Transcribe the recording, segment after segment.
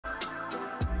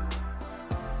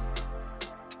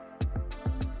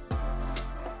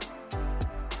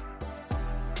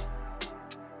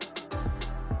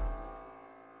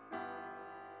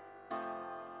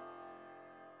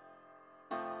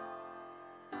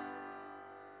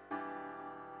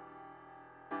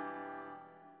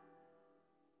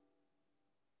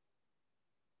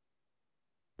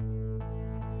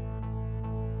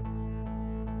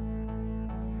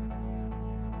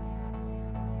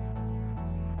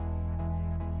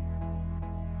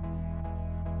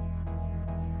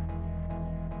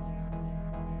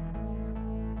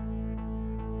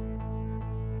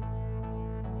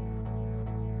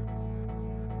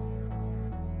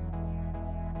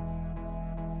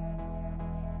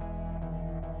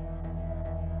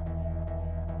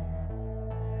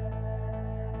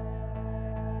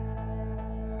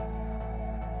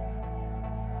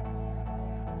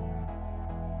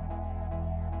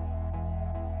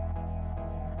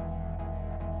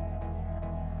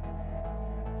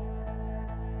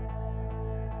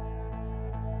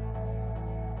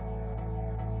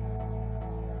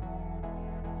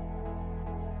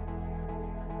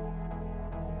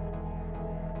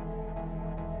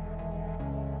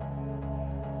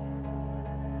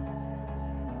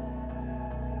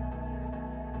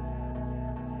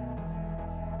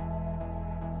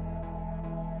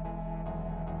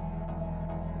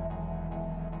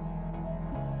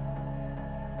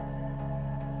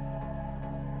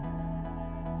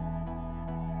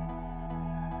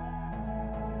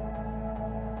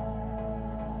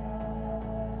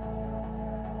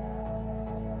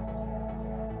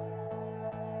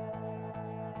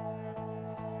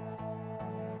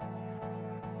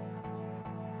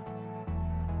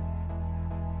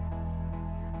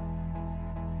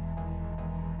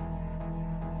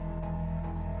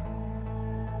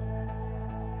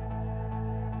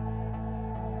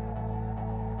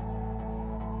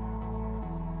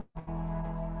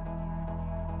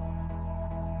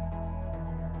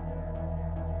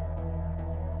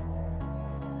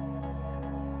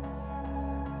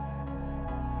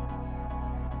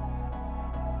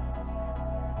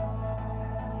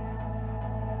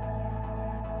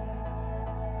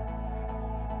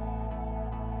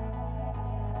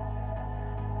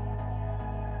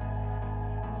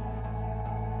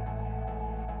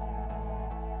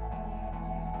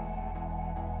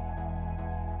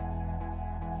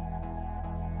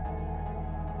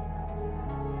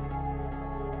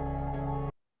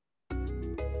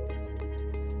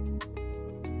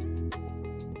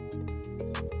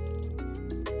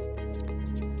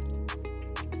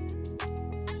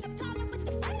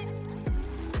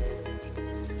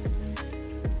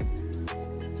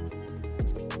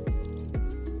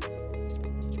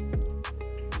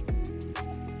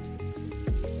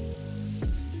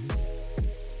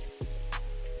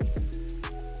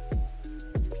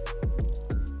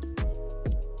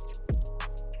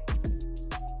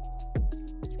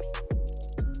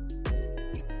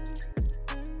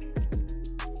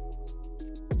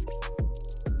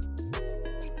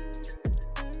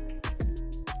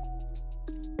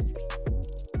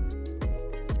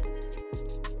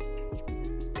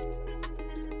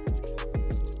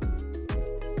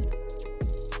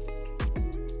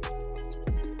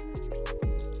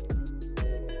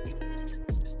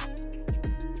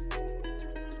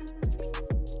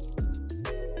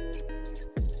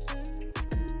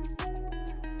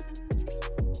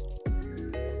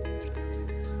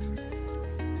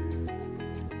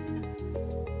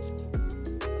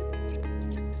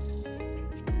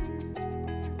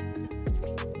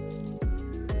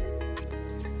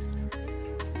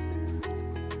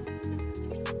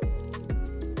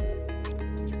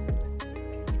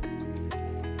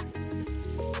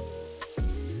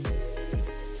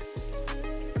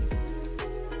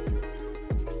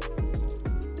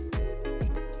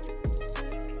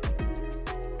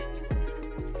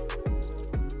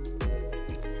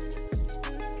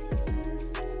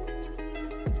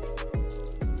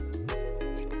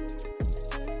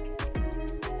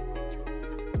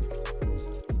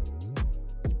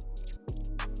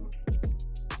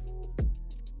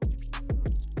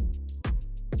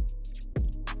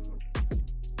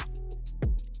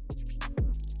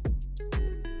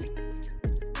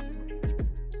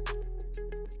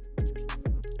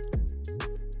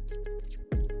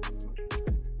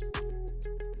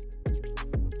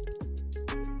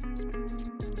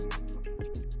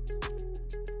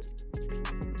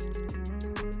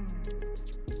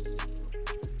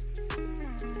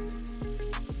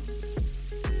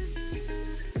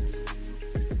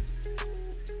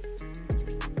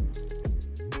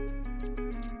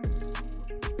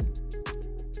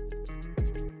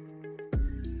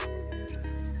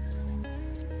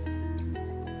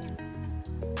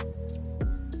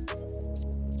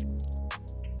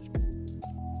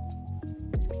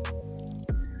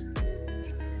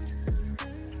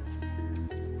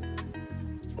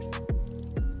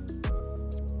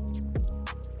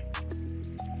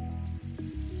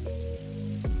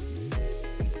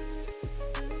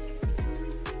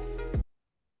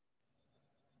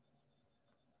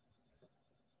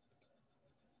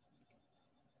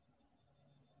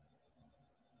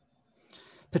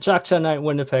PechaKucha Night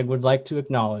Winnipeg would like to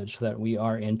acknowledge that we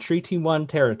are in Treaty 1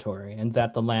 territory and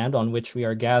that the land on which we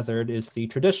are gathered is the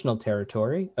traditional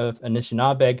territory of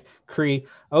Anishinaabe, Cree,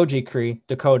 Oji-Cree,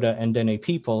 Dakota, and Dene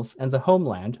peoples and the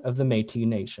homeland of the Métis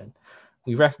Nation.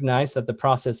 We recognize that the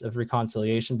process of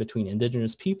reconciliation between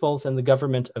Indigenous peoples and the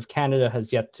government of Canada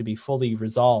has yet to be fully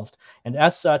resolved. And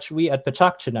as such, we at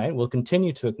PechaKucha Night will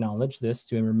continue to acknowledge this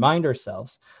to remind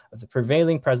ourselves of the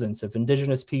prevailing presence of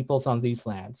Indigenous peoples on these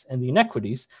lands and the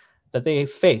inequities that they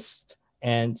have faced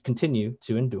and continue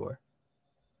to endure.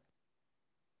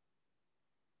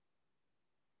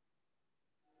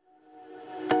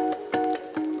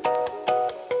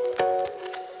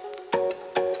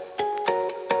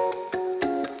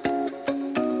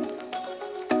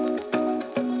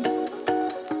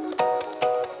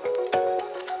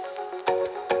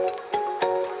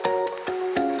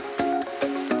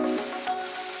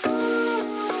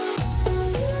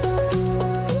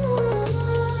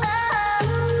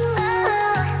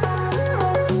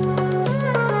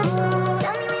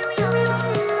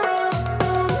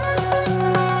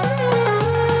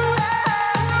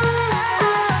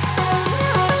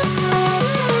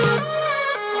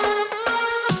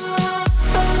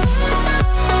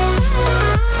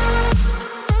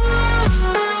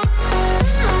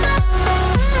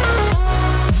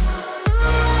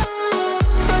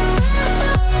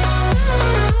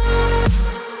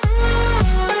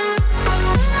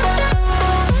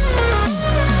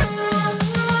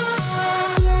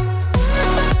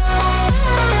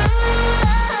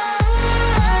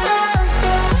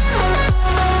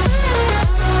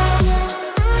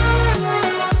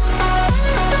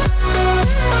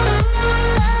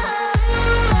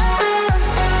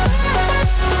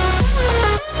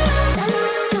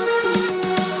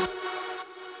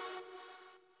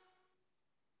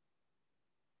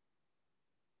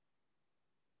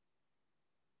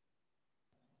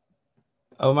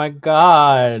 Oh my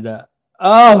God.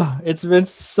 Oh, it's been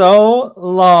so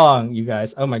long, you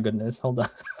guys. Oh my goodness. Hold on.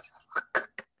 Can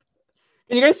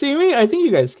you guys see me? I think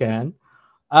you guys can.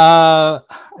 I'm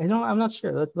not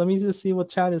sure. Let me just see what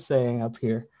chat is saying up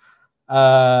here.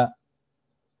 I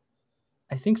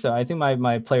think so. I think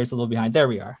my player's a little behind. There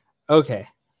we are. Okay.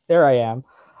 There I am.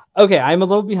 Okay, I'm a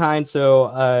little behind,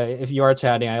 so if you are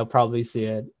chatting, I'll probably see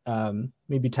it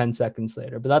maybe 10 seconds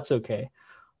later, but that's okay.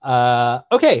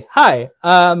 Okay, hi.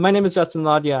 My name is Justin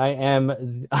Ladia. I am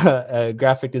a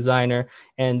graphic designer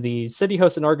and the city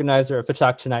host and organizer of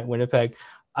PechaKucha Night Winnipeg.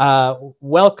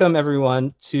 Welcome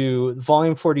everyone to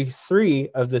volume 43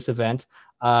 of this event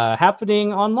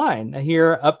happening online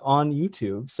here up on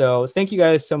YouTube. So thank you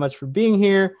guys so much for being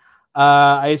here.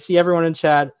 I see everyone in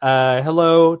chat.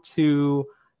 Hello to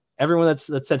everyone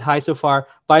that's said hi so far.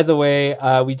 By the way,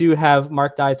 we do have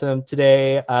Mark Dytham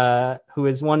today, who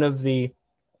is one of the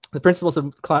principals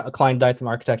of Klein Dytham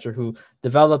Architecture, who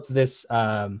developed this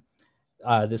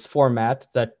this format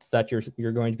that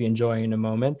you're going to be enjoying in a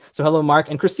moment. So hello, Mark,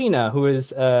 and Christina, who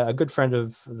is a good friend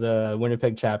of the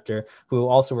Winnipeg chapter, who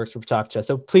also works for PechaKucha.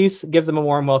 So please give them a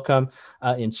warm welcome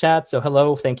in chat. So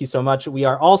hello, thank you so much. We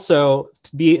are also,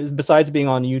 besides being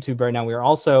on YouTube right now, we are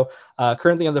also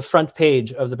currently on the front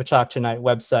page of the PechaKucha Night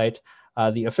website,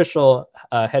 the official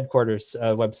headquarters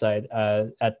website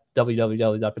at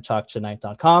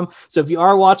www.pechakkuchanight.com. So if you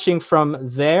are watching from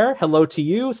there, hello to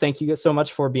you. Thank you so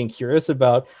much for being curious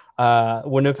about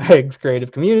Winnipeg's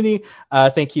creative community.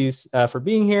 Thank you for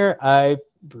being here. I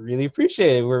really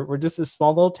appreciate it. We're just a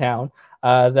small little town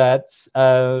that's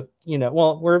well,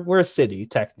 we're a city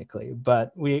technically,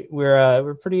 but we're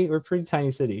a pretty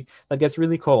tiny city that gets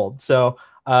really cold. So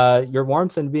your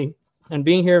warmth and being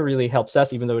here really helps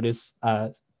us, even though it is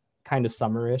kind of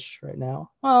summerish right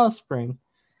now. Well, spring.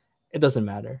 It doesn't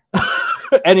matter.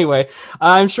 Anyway,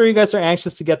 I'm sure you guys are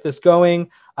anxious to get this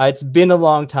going. It's been a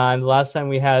long time. The last time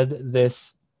we had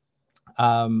this,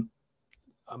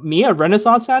 me, a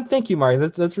Renaissance hat? Thank you, Mark.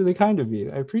 That's really kind of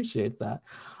you. I appreciate that.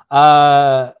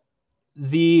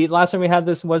 The last time we had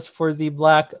this was for the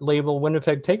Black Label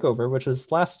Winnipeg Takeover, which was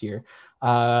last year.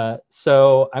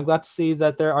 So I'm glad to see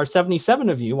that there are 77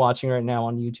 of you watching right now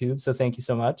on YouTube. So thank you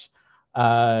so much.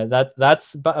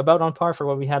 That's about on par for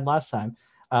what we had last time.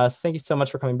 So thank you so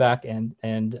much for coming back and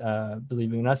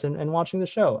believing in us and watching the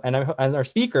show. And our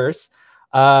speakers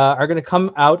are going to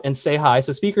come out and say hi.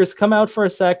 So speakers, come out for a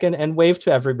second and wave to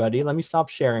everybody. Let me stop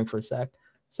sharing for a sec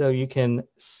so you can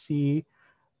see.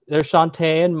 There's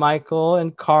Chanté and Michael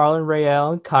and Carl and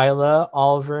Rhael and Kyla,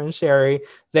 Oliver and Chery.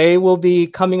 They will be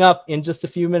coming up in just a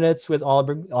few minutes with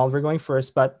Oliver going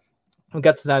first, but we'll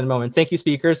get to that in a moment. Thank you,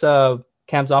 speakers.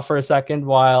 Cam's off for a second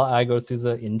while I go through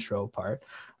the intro part.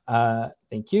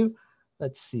 Thank you.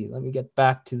 Let's see. Let me get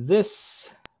back to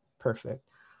this. Perfect.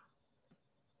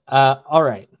 All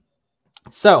right.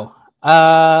 So,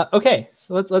 okay,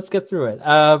 so let's get through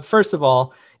it. First of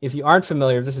all, if you aren't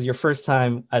familiar, if this is your first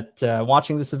time at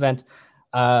watching this event,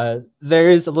 there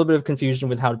is a little bit of confusion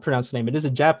with how to pronounce the name. It is a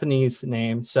Japanese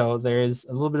name, so there is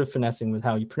a little bit of finessing with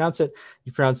how you pronounce it.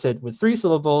 You pronounce it with 3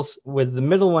 syllables, with the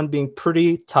middle one being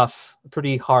pretty tough,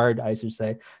 pretty hard, I should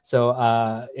say. So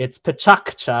it's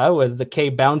PechaKucha with the K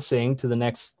bouncing to the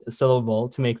next syllable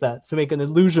to make an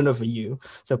illusion of a U.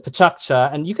 So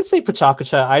PechaKucha, and you can say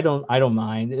PechaKucha. I don't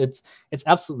mind. It's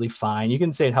absolutely fine. You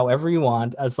can say it however you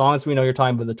want, as long as we know you're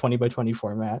talking about the 20 by 20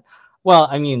 format. Well,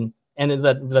 I mean, and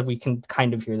that we can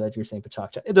kind of hear that you're saying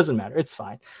PechaKucha. It doesn't matter. It's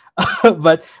fine.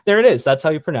 But there it is. That's how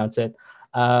you pronounce it.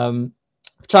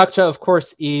 PechaKucha, of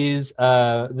course, is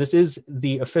this is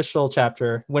the official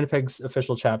chapter, Winnipeg's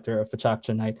official chapter of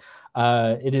PechaKucha Night.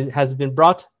 Has been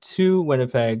brought to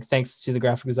Winnipeg thanks to the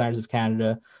Graphic Designers of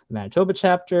Canada, the Manitoba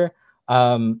chapter.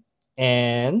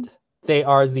 And they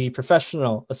are the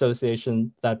professional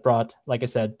association that brought, like I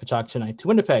said, PechaKucha Night to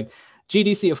Winnipeg.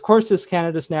 GDC, of course, is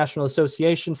Canada's National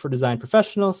Association for Design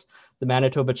Professionals. The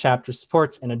Manitoba chapter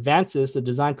supports and advances the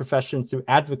design profession through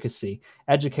advocacy,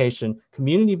 education,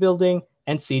 community building,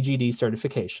 and CGD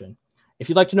certification. If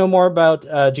you'd like to know more about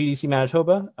GDC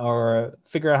Manitoba or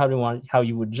figure out how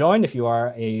you would join, if you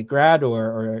are a grad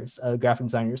or a graphic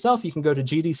designer yourself, you can go to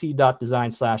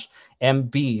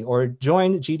gdc.design/MB or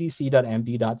join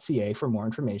gdc.mb.ca for more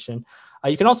information.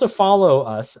 You can also follow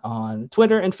us on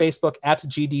Twitter and Facebook at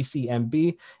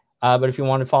GDCMB. But if you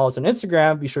want to follow us on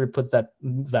Instagram, be sure to put that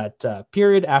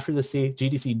period after the C,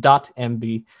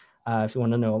 gdc.mb, if you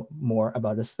want to know more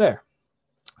about us there.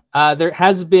 There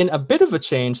has been a bit of a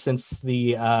change since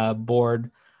the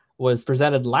board was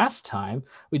presented last time.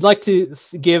 We'd like to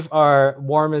give our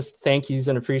warmest thank yous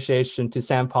and appreciation to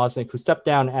Sam Posnick, who stepped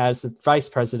down as the vice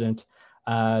president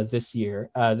this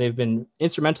year. They've been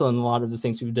instrumental in a lot of the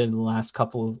things we've done in the last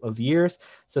couple of years.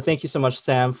 So thank you so much,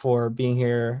 Sam, for being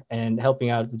here and helping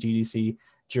out at the GDC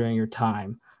during your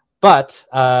time. But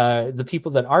the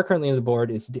people that are currently on the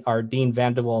board are Dean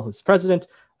Vanderwall, who's the president,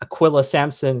 Aquila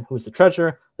Sampson, who is the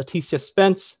treasurer, Leticia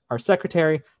Spence, our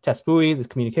secretary, Tess Bowie, the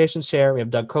communications chair. We have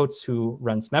Doug Coates, who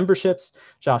runs memberships,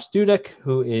 Josh Dudek,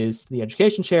 who is the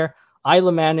education chair,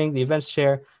 Isla Manning, the events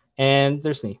chair, and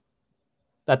there's me.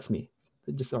 That's me,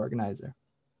 just the organizer.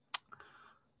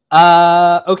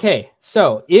 Okay,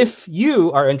 so if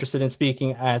you are interested in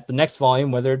speaking at the next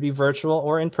volume, whether it be virtual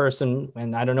or in person,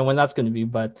 and I don't know when that's going to be,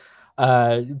 but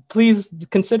please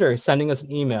consider sending us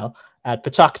an email at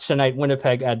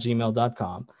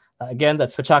PechaKuchaNightWinnipeg@gmail.com. Again,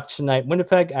 that's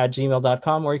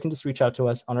PechaKuchaNightWinnipeg@gmail.com, or you can just reach out to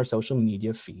us on our social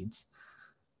media feeds.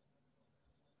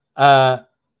 Isla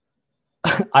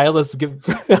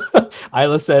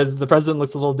says the president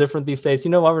looks a little different these days. You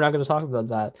know what? We're not going to talk about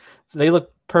that. They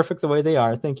look perfect the way they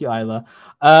are. Thank you, Isla.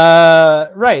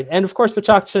 Right. And of course,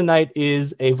 PechaKucha Night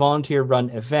is a volunteer-run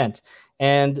event.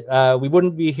 And we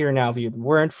wouldn't be here now if it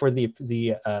weren't for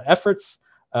the efforts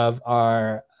of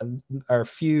our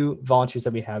few volunteers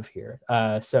that we have here.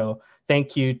 So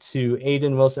thank you to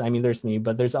Aiden Wilson. I mean, there's me,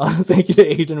 but there's also thank you to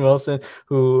Aiden Wilson,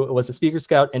 who was a speaker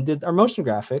scout and did our motion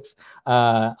graphics.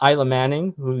 Isla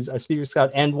Manning, who's our speaker scout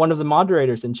and one of the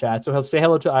moderators in chat. So say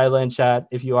hello to Isla in chat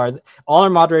if you are. All our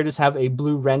moderators have a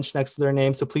blue wrench next to their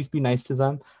name, so please be nice to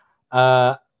them.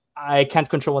 I can't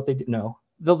control what they do. No.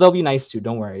 They'll be nice too.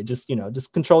 Don't worry. Just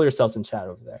control yourselves in chat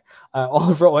over there.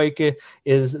 Oliver Oike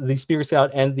is the speaker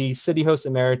scout and the city host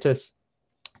emeritus.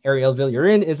 Ariel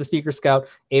Villarin is a speaker scout.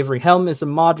 Avery Helm is a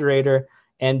moderator,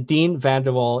 and Dean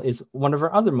Vanderwall is one of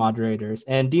our other moderators.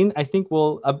 And Dean, I think,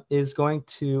 is going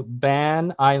to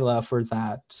ban Isla for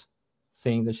that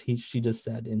thing that she just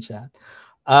said in chat.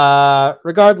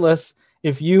 Regardless.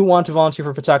 If you want to volunteer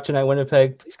for PechaKucha Night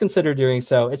Winnipeg, please consider doing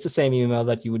so. It's the same email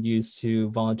that you would use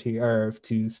to volunteer or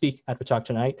to speak at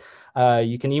PechaKucha Night.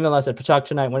 You can email us at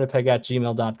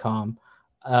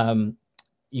PechaKuchaNightWinnipeg@gmail.com.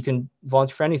 You can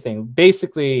volunteer for anything.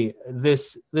 Basically,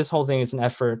 this whole thing is an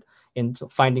effort in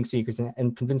finding speakers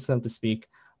and convincing them to speak.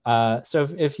 So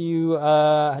if you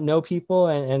know people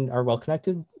and are well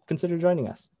connected, consider joining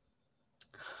us.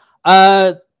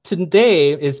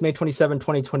 Today is May 27,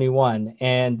 2021,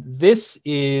 and it's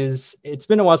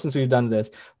been a while since we've done this,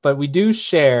 but we do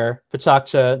share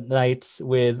PechaKucha Nights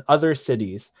with other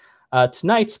cities.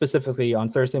 Tonight, specifically on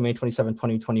Thursday, May 27,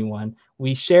 2021,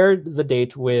 we shared the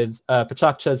date with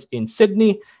PechaKuchas in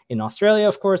Sydney, in Australia,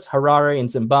 of course, Harare in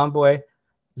Zimbabwe,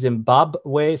 and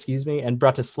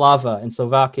Bratislava in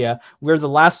Slovakia. We're the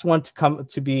last one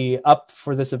to be up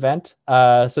for this event.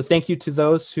 So thank you to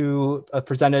those who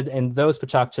presented in those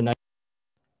PechaKucha Nights.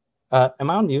 Am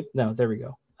I on mute? No, there we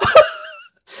go.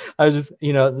 I was just,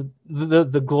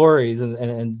 the glories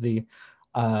and the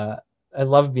I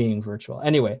love being virtual.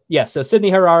 Anyway, yeah. So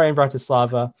Sydney, Harare, and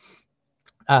Bratislava.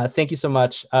 Thank you so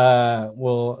much.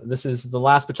 This is the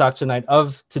last PechaKucha Night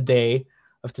of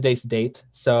today's date.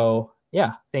 So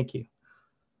yeah, thank you.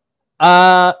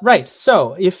 Right.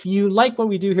 So if you like what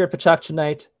we do here at PechaKucha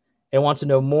Night and want to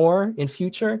know more in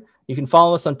future, you can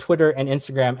follow us on Twitter and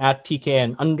Instagram at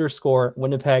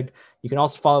PKN_Winnipeg. You can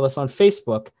also follow us on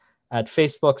Facebook at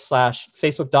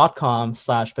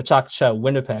facebook.com/PechaKucha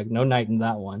Winnipeg. No night in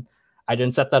that one. I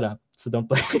didn't set that up, so don't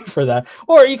blame me for that.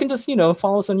 Or you can just,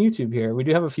 follow us on YouTube here. We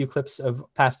do have a few clips of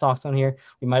past talks on here.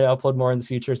 We might upload more in the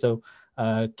future, so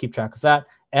keep track of that.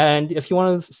 And if you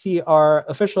want to see our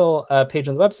official page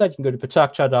on the website, you can go to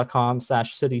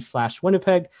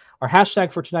pechakucha.com/city/Winnipeg. Our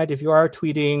hashtag for tonight, if you are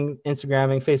tweeting,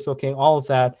 Instagramming, Facebooking, all of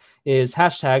that is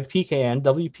hashtag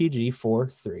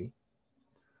PKNWPG43.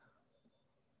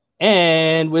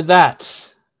 And with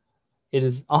that, it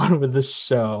is on with the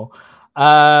show.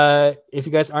 If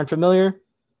you guys aren't familiar,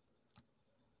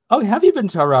 have you been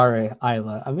to Harare,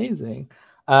 Isla? Amazing.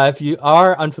 If you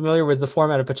are unfamiliar with the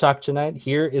format of PechaKucha Night,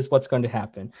 here is what's going to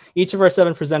happen. Each of our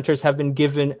 7 presenters have been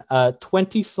given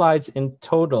 20 slides in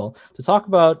total to talk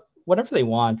about whatever they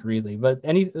want, really. But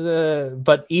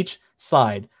each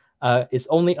slide is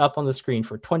only up on the screen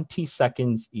for 20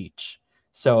 seconds each.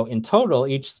 So in total,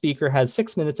 each speaker has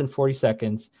 6 minutes and 40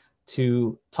 seconds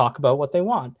to talk about what they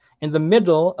want. In the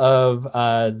middle of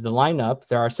the lineup,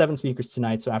 there are 7 speakers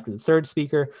tonight. So after the 3rd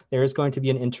speaker, there is going to be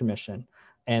an intermission.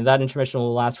 And that intermission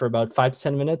will last for about 5 to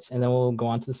 10 minutes, and then we'll go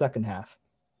on to the second half.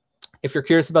 If you're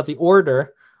curious about the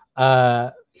order,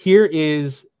 here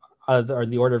is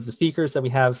the order of the speakers that we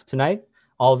have tonight.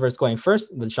 Oliver is going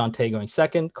first, with Chanté going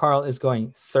second. Carl is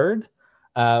going third.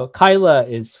 Kyla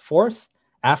is fourth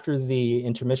after the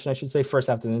intermission, I should say, first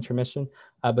after the intermission,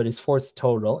 but is fourth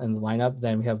total in the lineup.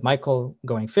 Then we have Michael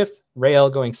going fifth,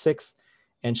 Rhael going sixth,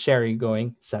 and Chery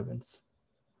going seventh.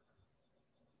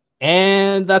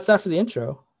 And that's after the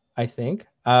intro, I think.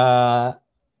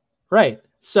 Right.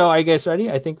 So are you guys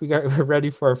ready? I think we're ready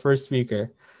for our first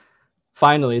speaker.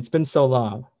 Finally, it's been so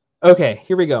long. Okay,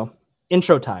 here we go.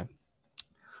 Intro time.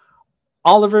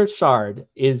 Oliver Chard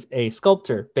is a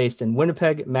sculptor based in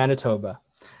Winnipeg, Manitoba.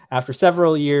 After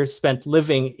several years spent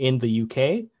living in the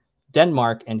UK,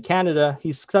 Denmark, and Canada,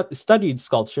 he studied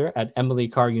sculpture at Emily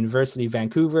Carr University,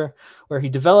 Vancouver, where he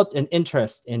developed an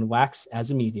interest in wax as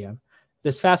a medium.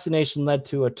 This fascination led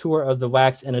to a tour of the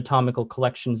wax anatomical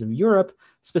collections of Europe,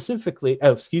 especially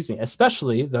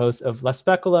those of La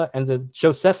Specula and the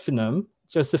Josephinum.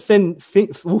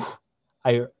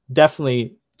 I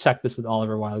definitely checked this with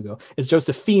Oliver a while ago. It's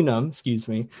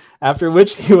Josephinum, after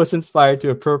which he was inspired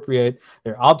to appropriate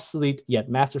their obsolete yet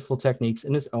masterful techniques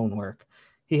in his own work.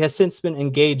 He has since been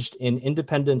engaged in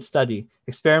independent study,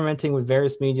 experimenting with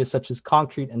various media such as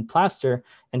concrete and plaster,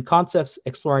 and concepts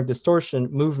exploring distortion,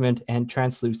 movement, and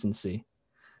translucency.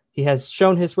 He has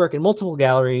shown his work in multiple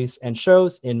galleries and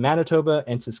shows in Manitoba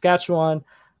and Saskatchewan.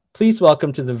 Please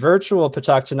welcome to the virtual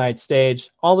PechaKucha Night stage,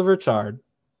 Oliver Chard.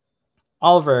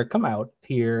 Oliver, come out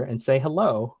here and say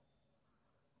hello.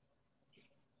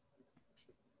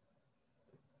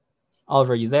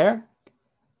 Oliver, you there?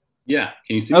 Yeah,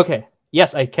 can you see? Okay.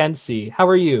 Yes, I can see. How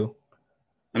are you?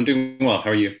 I'm doing well. How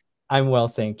are you? I'm well,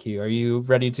 thank you. Are you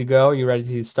ready to go? Are you ready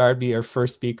to start, be our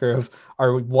first speaker of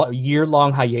our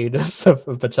year-long hiatus of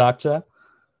PechaKucha?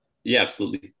 Yeah,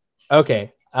 absolutely.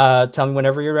 Okay. Tell me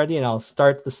whenever you're ready, and I'll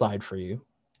start the slide for you.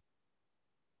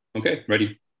 Okay,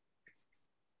 ready.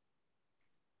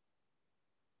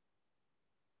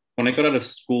 When I got out of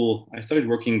school, I started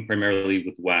working primarily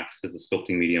with wax as a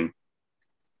sculpting medium.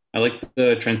 I liked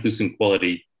the translucent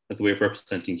quality as a way of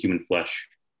representing human flesh.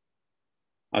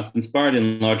 I was inspired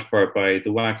in large part by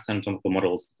the wax anatomical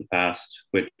models of the past,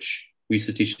 which we used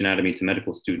to teach anatomy to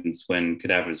medical students when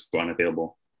cadavers were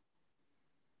unavailable.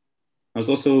 I was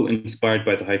also inspired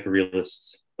by the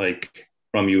hyperrealists like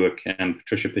Miller-Dueck and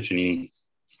Patricia Piccinini.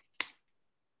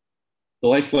 The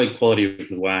lifelike quality of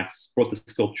the wax brought the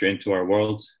sculpture into our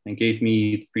world and gave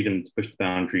me the freedom to push the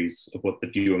boundaries of what the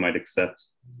viewer might accept.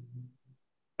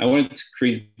 I wanted to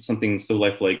create something so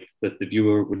lifelike that the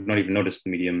viewer would not even notice the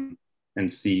medium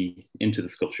and see into the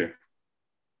sculpture.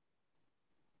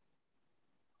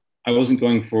 I wasn't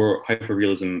going for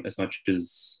hyperrealism as much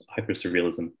as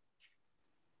hypersurrealism.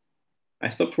 I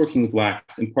stopped working with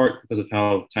wax in part because of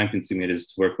how time-consuming it is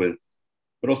to work with,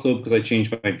 but also because I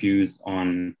changed my views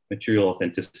on material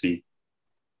authenticity,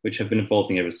 which have been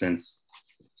evolving ever since.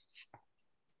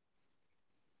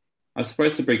 I was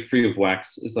surprised to break free of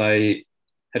wax as I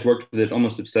had worked with it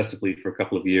almost obsessively for a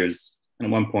couple of years and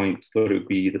at one point thought it would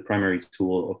be the primary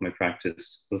tool of my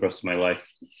practice for the rest of my life.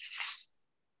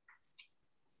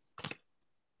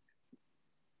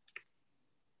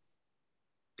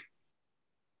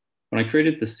 When I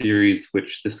created the series,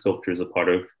 which this sculpture is a part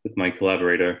of, with my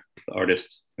collaborator, the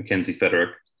artist, Mackenzie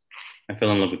Federick, I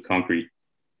fell in love with concrete.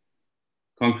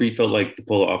 Concrete felt like the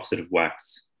polar opposite of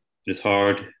wax. It is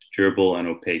hard, durable, and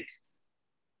opaque.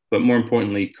 But more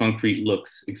importantly, concrete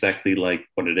looks exactly like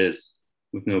what it is,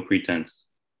 with no pretense.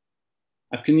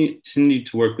 I've continued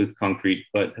to work with concrete,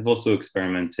 but have also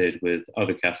experimented with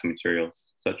other casting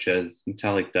materials, such as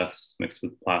metallic dust mixed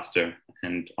with plaster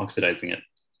and oxidizing it.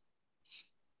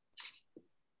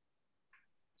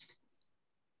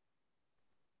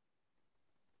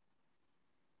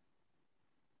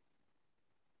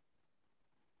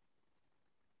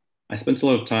 I spent a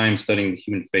lot of time studying the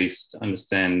human face to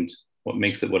understand what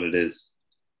makes it what it is.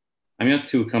 I'm yet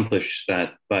to accomplish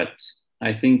that, but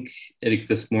I think it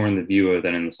exists more in the viewer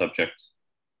than in the subject.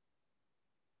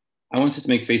 I wanted to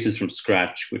make faces from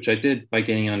scratch, which I did by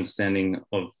gaining an understanding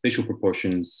of facial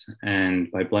proportions and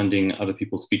by blending other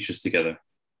people's features together.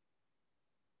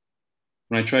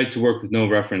 When I tried to work with no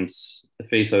reference, the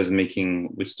face I was making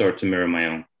would start to mirror my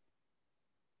own.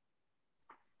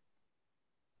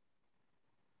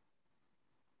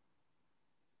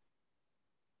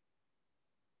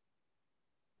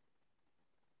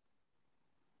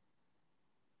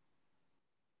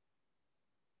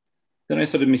 Then I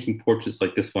started making portraits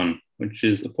like this one, which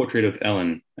is a portrait of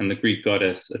Ellen and the Greek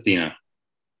goddess Athena.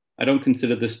 I don't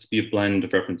consider this to be a blend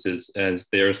of references, as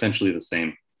they are essentially the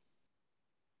same.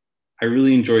 I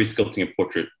really enjoy sculpting a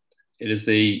portrait. It is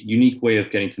a unique way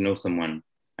of getting to know someone,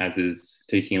 as is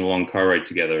taking a long car ride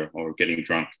together or getting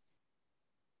drunk.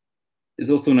 It's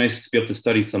also nice to be able to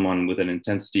study someone with an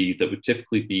intensity that would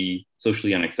typically be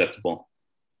socially unacceptable.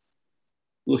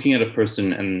 Looking at a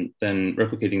person and then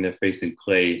replicating their face in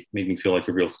clay made me feel like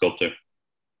a real sculptor.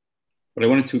 But I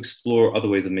wanted to explore other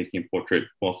ways of making a portrait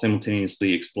while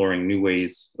simultaneously exploring new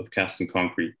ways of casting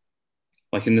concrete,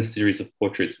 like in this series of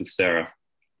portraits with Sarah.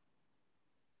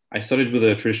 I started with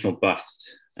a traditional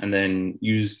bust and then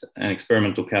used an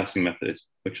experimental casting method,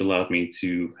 which allowed me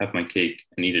to have my cake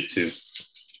and eat it too.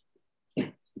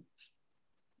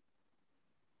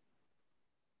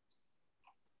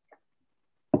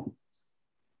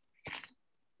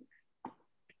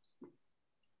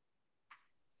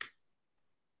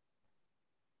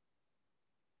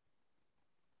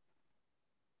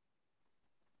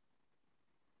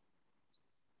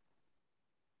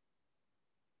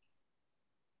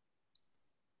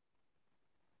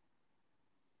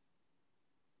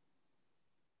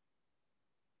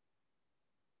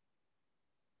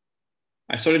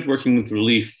 I started working with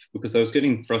relief because I was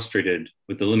getting frustrated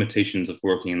with the limitations of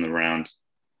working in the round.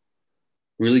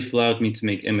 Relief allowed me to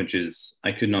make images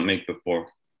I could not make before.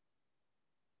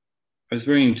 I was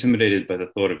very intimidated by the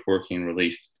thought of working in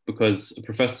relief because a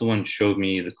professor once showed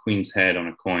me the Queen's head on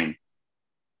a coin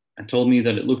and told me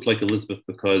that it looked like Elizabeth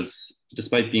because,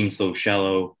 despite being so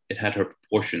shallow, it had her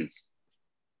proportions.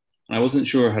 And I wasn't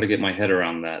sure how to get my head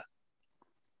around that.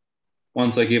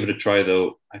 Once I gave it a try,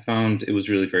 though, I found it was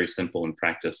really very simple in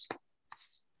practice.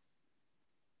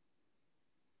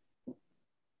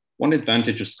 One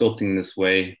advantage of sculpting this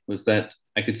way was that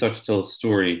I could start to tell a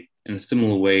story in a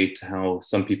similar way to how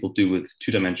some people do with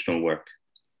two-dimensional work,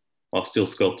 while still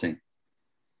sculpting.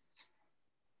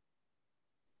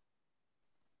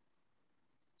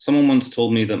 Someone once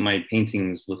told me that my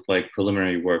paintings looked like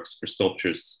preliminary works for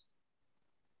sculptures.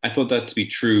 I thought that to be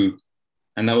true,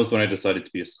 and that was when I decided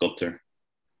to be a sculptor.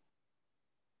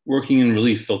 Working in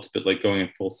relief felt a bit like going in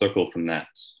full circle from that,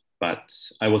 but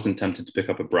I wasn't tempted to pick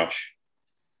up a brush.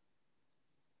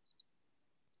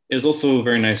 It was also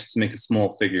very nice to make a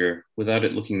small figure without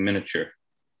it looking miniature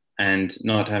and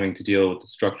not having to deal with the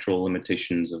structural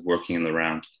limitations of working in the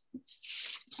round.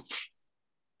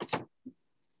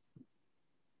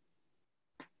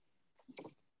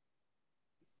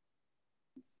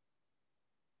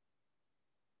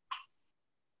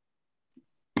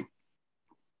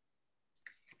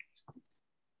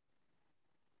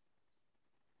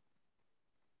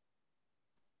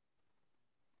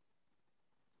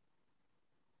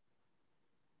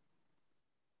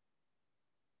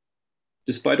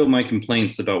 Despite all my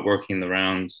complaints about working the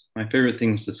round, my favorite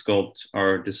things to sculpt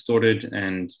are distorted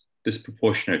and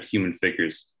disproportionate human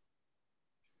figures.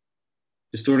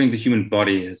 Distorting the human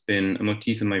body has been a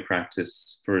motif in my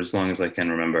practice for as long as I can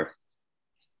remember.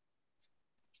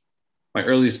 My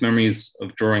earliest memories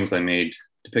of drawings I made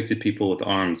depicted people with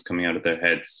arms coming out of their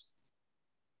heads.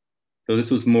 Though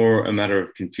this was more a matter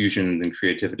of confusion than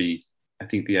creativity, I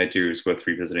think the idea is worth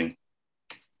revisiting.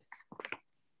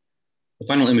 The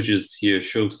final images here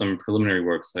show some preliminary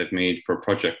works I've made for a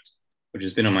project, which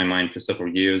has been on my mind for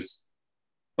several years,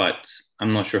 but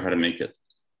I'm not sure how to make it.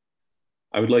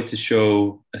 I would like to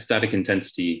show a static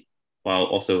intensity while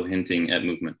also hinting at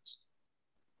movement.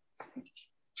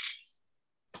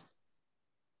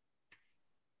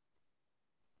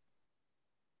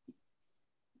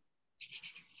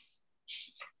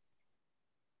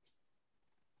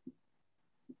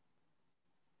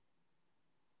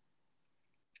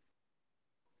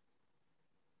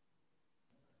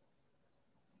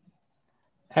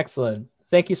 Excellent.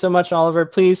 Thank you so much, Oliver.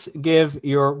 Please give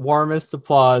your warmest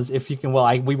applause if you can.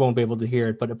 Well, we won't be able to hear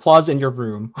it, but applause in your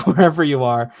room, wherever you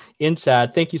are in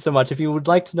chat. Thank you so much. If you would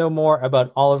like to know more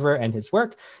about Oliver and his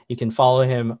work, you can follow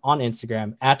him on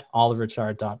Instagram at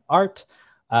oliverchard.art.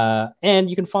 And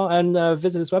you can follow and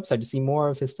visit his website to see more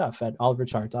of his stuff at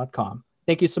oliverchard.com.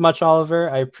 Thank you so much, Oliver.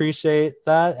 I appreciate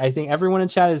that. I think everyone in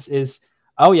chat is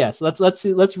oh yes,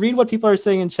 let's read what people are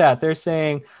saying in chat. They're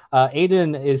saying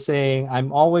Aiden is saying,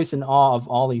 I'm always in awe of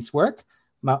Ollie's work.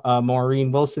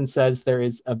 Maureen Wilson says there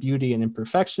is a beauty in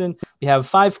imperfection. We have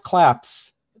 5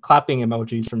 clapping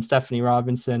emojis from Stephanie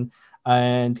Robinson,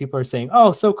 and people are saying,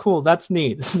 oh, so cool, that's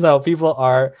neat. So people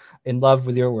are in love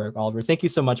with your work, Oliver. Thank you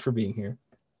so much for being here.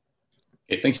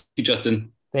 Okay, thank you,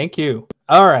 Justin. Thank you.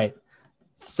 All right.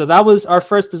 So that was our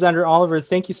first presenter, Oliver.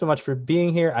 Thank you so much for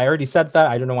being here. I already said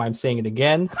that. I don't know why I'm saying it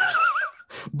again.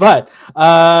 But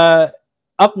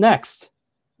up next,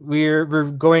 we're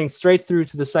going straight through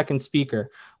to the second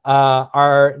speaker.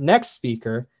 Our next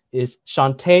speaker is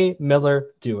Chanté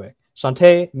Miller-Dueck.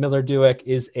 Chanté Miller-Dueck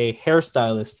is a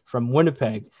hairstylist from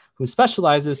Winnipeg who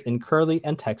specializes in curly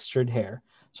and textured hair.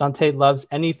 Chanté loves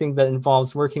anything that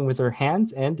involves working with her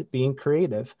hands and being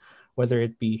creative. Whether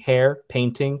it be hair,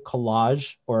 painting,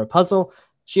 collage, or a puzzle,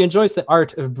 she enjoys the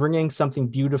art of bringing something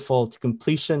beautiful to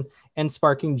completion and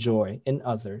sparking joy in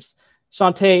others.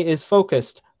 Chanté is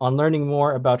focused on learning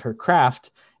more about her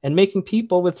craft and making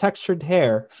people with textured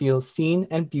hair feel seen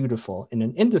and beautiful in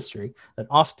an industry that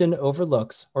often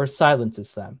overlooks or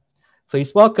silences them.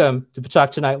 Please welcome to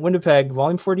PechaKucha Night Winnipeg,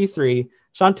 Volume 43,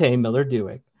 Chanté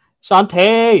Miller-Dueck.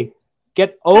 Chanté,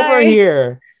 get over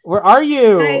here. Where are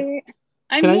you? Hi.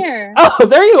 I'm here. Oh,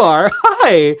 there you are.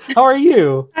 Hi. How are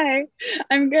you? Hi.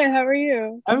 I'm good. How are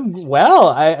you? I'm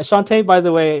well. Chanté, by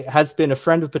the way, has been a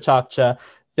friend of PechaKucha.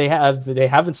 They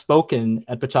haven't spoken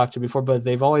at PechaKucha before, but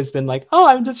they've always been like, "Oh,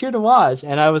 I'm just here to watch."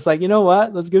 And I was like, you know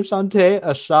what? Let's give Chanté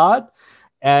a shot.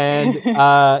 And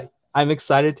I'm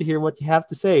excited to hear what you have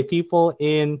to say. People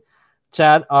in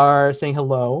chat are saying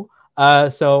hello.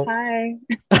 So hi.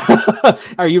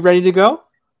 Are you ready to go?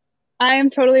 I am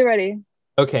totally ready.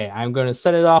 Okay, I'm going to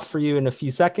set it off for you in a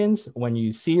few seconds. When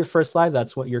you see your first slide,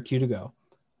 that's what your cue to go.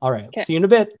 All right, okay. See you in a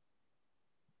bit.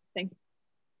 Thanks.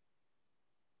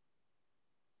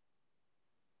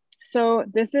 So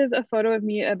this is a photo of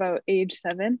me about age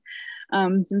 7.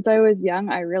 Since I was young,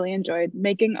 I really enjoyed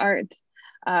making art,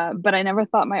 but I never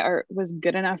thought my art was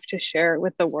good enough to share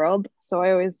with the world. So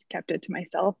I always kept it to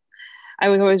myself. I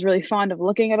was always really fond of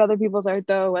looking at other people's art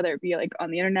though, whether it be like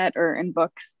on the internet or in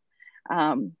books.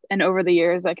 And over the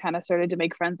years, I kind of started to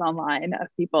make friends online of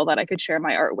people that I could share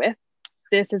my art with.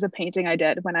 This is a painting I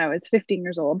did when I was 15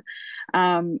 years old.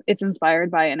 It's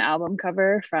inspired by an album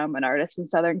cover from an artist in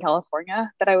Southern California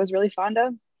that I was really fond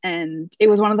of. And it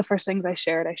was one of the first things I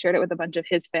shared. I shared it with a bunch of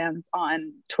his fans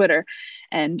on Twitter,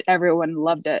 and everyone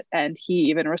loved it. And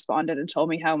he even responded and told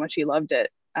me how much he loved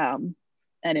it. And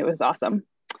it was awesome.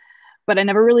 But I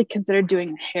never really considered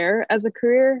doing hair as a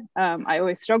career. I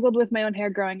always struggled with my own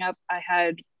hair growing up. I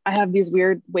have these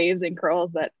weird waves and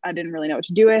curls that I didn't really know what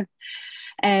to do with.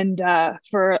 And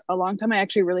for a long time, I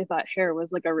actually really thought hair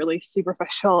was like a really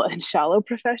superficial and shallow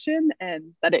profession,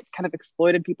 and that it kind of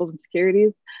exploited people's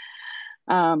insecurities.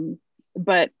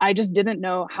 But I just didn't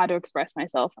know how to express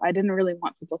myself. I didn't really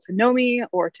want people to know me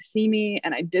or to see me,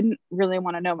 and I didn't really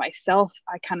want to know myself.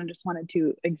 I kind of just wanted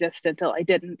to exist until I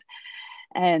didn't.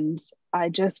 And I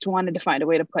just wanted to find a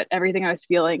way to put everything I was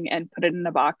feeling and put it in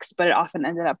a box, but it often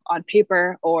ended up on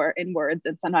paper or in words,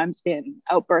 and sometimes in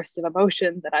outbursts of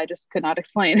emotion that I just could not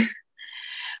explain.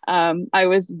 I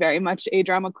was very much a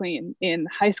drama queen in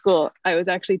high school. I was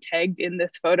actually tagged in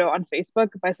this photo on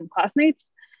Facebook by some classmates,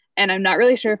 and I'm not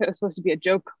really sure if it was supposed to be a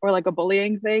joke or like a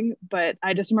bullying thing, but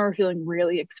I just remember feeling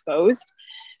really exposed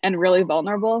and really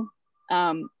vulnerable.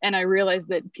 And I realized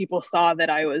that people saw that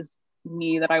I was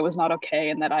me, that I was not okay,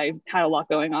 and that I had a lot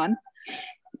going on.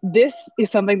 This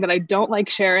is something that I don't like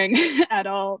sharing at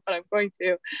all, but I'm going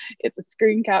to. It's a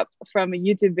screen cap from a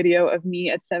YouTube video of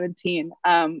me at 17.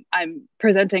 I'm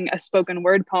presenting a spoken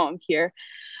word poem here.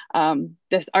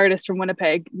 This artist from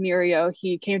Winnipeg, Mirio,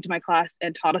 he came to my class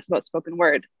and taught us about spoken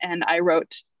word. And I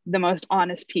wrote the most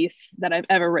honest piece that I've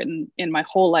ever written in my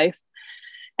whole life.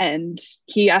 And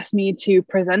he asked me to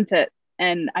present it,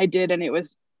 and I did, and it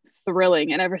was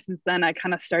thrilling. And ever since then, I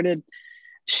kind of started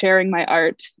sharing my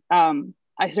art.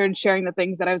 I started sharing the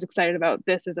things that I was excited about.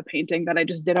 This is a painting that I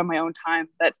just did on my own time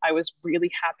that I was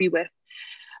really happy with.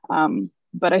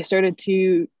 But I started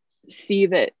to see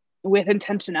that with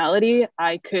intentionality,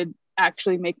 I could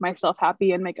actually make myself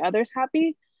happy and make others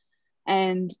happy.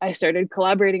 And I started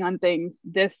collaborating on things.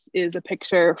 This is a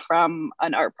picture from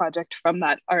an art project from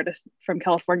that artist from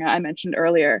California I mentioned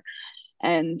earlier.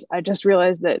 And I just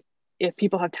realized that if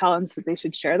people have talents, that they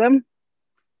should share them.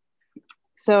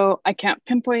 So I can't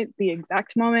pinpoint the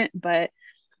exact moment, but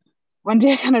one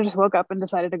day I kind of just woke up and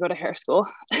decided to go to hair school.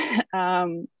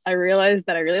 I realized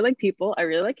that I really like people. I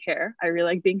really like hair. I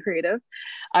really like being creative.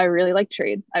 I really like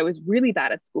trades. I was really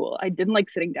bad at school. I didn't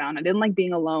like sitting down. I didn't like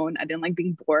being alone. I didn't like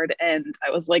being bored. And I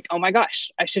was like, oh my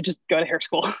gosh, I should just go to hair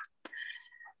school.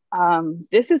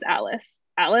 This is Alice.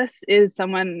 Alice is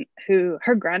someone who,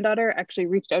 her granddaughter actually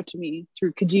reached out to me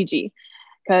through Kijiji,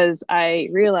 because I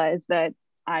realized that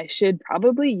I should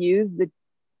probably use the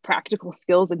practical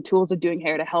skills and tools of doing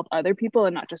hair to help other people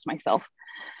and not just myself.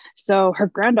 So her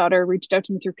granddaughter reached out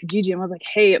to me through Kijiji and was like,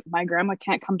 hey, my grandma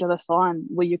can't come to the salon.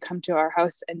 Will you come to our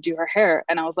house and do her hair?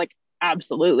 And I was like,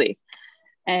 absolutely.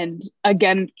 And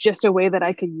again, just a way that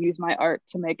I could use my art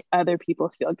to make other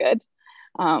people feel good.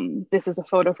 This is a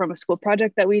photo from a school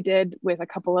project that we did with a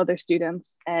couple other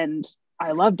students, and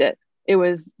I loved it. It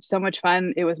was so much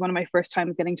fun. It was one of my first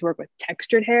times getting to work with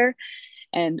textured hair.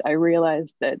 And I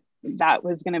realized that that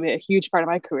was going to be a huge part of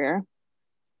my career.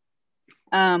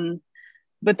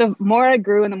 But the more I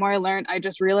grew and the more I learned, I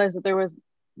just realized that there was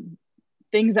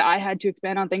things that I had to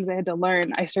expand on, things I had to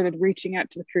learn. I started reaching out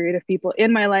to the creative people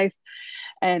in my life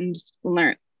and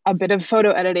learned a bit of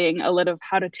photo editing, a little of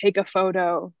how to take a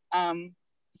photo,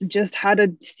 just how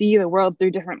to see the world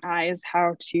through different eyes,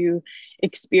 how to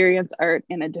experience art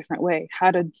in a different way,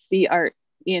 how to see art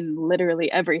in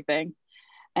literally everything.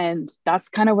 And that's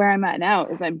kind of where I'm at now,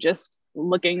 is I'm just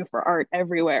looking for art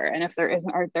everywhere. And if there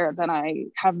isn't art there, then I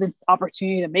have the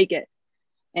opportunity to make it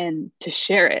and to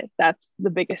share it. That's the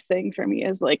biggest thing for me,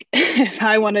 is like, if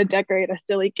I want to decorate a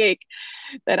silly cake,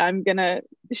 that I'm going to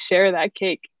share that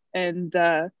cake and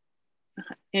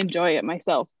enjoy it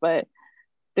myself. But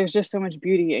there's just so much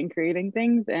beauty in creating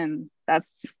things. And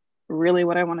that's really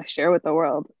what I want to share with the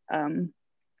world.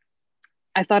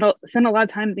 I spent a lot of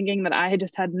time thinking that I had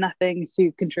just had nothing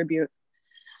to contribute,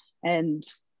 and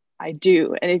I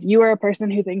do. And if you are a person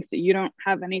who thinks that you don't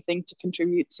have anything to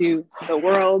contribute to the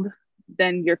world,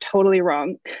 then you're totally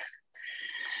wrong.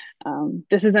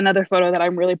 This is another photo that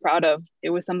I'm really proud of. It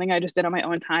was something I just did on my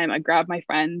own time. I grabbed my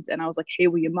friends and I was like, hey,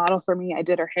 will you model for me? I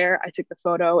did her hair. I took the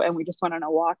photo and we just went on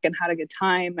a walk and had a good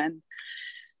time. And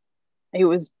it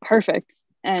was perfect.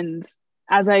 And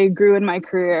as I grew in my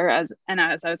career, as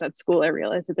I was at school, I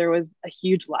realized that there was a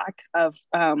huge lack of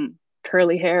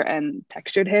curly hair and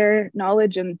textured hair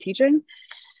knowledge and teaching.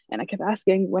 And I kept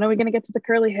asking, when are we going to get to the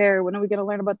curly hair? When are we going to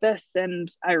learn about this? And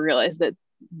I realized that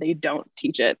they don't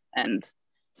teach it. And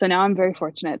so now I'm very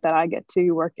fortunate that I get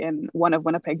to work in one of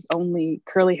Winnipeg's only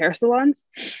curly hair salons.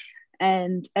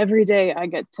 And every day I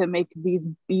get to make these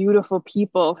beautiful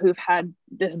people who've had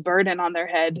this burden on their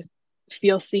head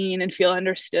feel seen and feel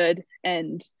understood.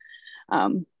 And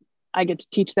I get to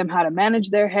teach them how to manage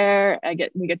their hair.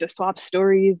 We get to swap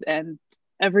stories, and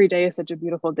every day is such a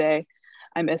beautiful day.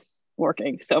 I miss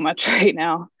working so much right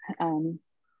now.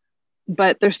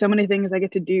 But there's so many things I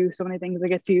get to do, so many things I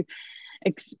get to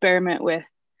experiment with.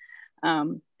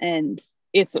 And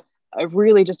it's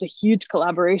really just a huge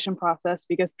collaboration process,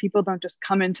 because people don't just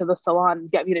come into the salon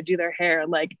and get me to do their hair.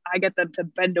 Like, I get them to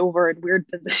bend over in weird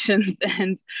positions,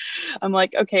 and I'm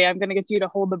like, okay, I'm going to get you to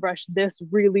hold the brush this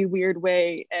really weird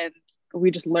way. And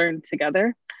we just learn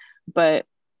together. But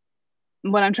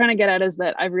what I'm trying to get at is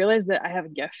that I realized that I have a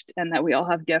gift, and that we all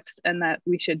have gifts, and that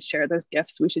we should share those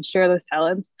gifts. We should share those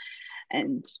talents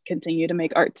and continue to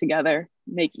make art together,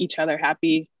 make each other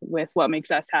happy with what makes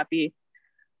us happy.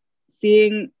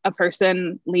 Seeing a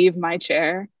person leave my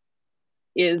chair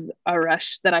is a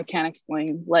rush that I can't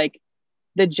explain. Like,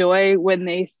 the joy when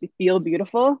they feel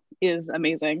beautiful is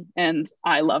amazing. And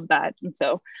I love that. And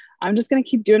so I'm just going to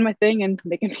keep doing my thing and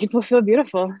making people feel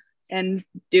beautiful, and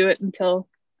do it until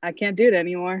I can't do it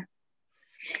anymore.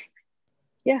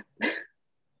 Yeah.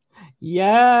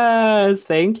 Yes,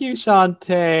 thank you,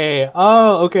 Chanté.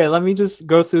 Oh, okay. Let me just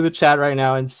go through the chat right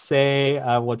now and say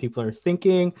what people are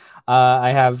thinking.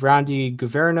 I have Randy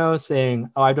Governo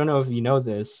saying, "Oh, I don't know if you know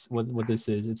this. What this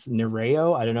is? It's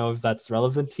Nereo. I don't know if that's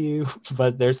relevant to you,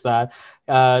 but there's that.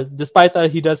 Despite that,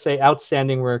 he does say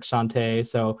outstanding work, Chanté.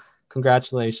 So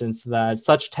congratulations to that.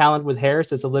 Such talent with hair,"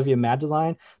 says Olivia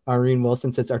Madeline. Maureen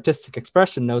Wilson says, "Artistic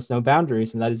expression knows no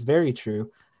boundaries," and that is very true.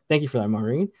 Thank you for that,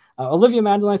 Maureen. Olivia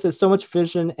Madeline says, "So much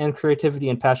vision and creativity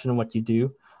and passion in what you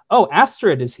do." Oh,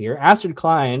 Astrid is here. Astrid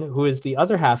Klein, who is the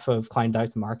other half of Klein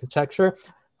Dytham Architecture.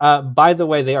 By the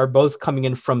way, they are both coming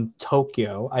in from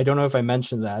Tokyo. I don't know if I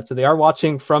mentioned that. So they are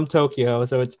watching from Tokyo.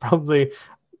 So it's probably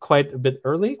quite a bit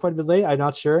early, quite a bit late. I'm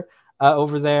not sure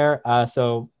over there.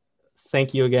 So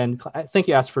thank you again. Thank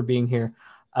you, Astrid, for being here.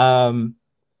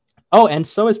 Oh, and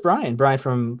so is Brian. Brian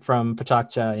from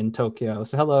PechaKucha in Tokyo.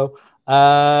 So hello.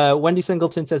 Wendy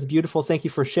Singleton says, "Beautiful. Thank you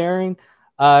for sharing."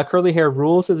 Curly hair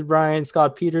rules, says Brian.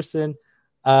 Scott Peterson.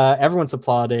 Everyone's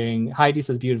applauding. Heidi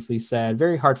says, "Beautifully said."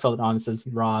 Very heartfelt and honest, says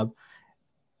Rob.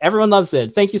 Everyone loves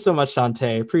it. Thank you so much,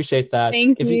 Chanté. Appreciate that.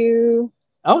 Thank you.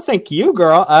 Oh, thank you,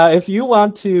 girl. If you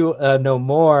want to know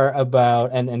more about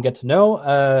and get to know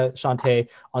Chanté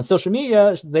on social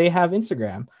media, they have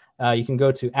Instagram. You can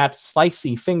go to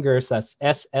 @sliceyfingers. That's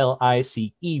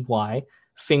SLICEY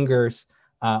fingers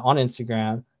on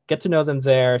Instagram. Get to know them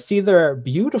there. See their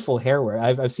beautiful hairwear.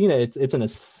 I've seen it.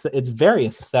 It's very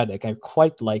aesthetic. I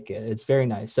quite like it. It's very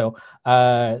nice. So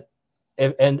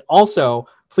and also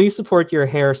please support your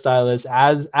hairstylist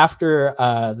as after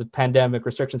the pandemic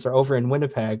restrictions are over in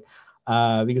Winnipeg,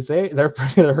 because they're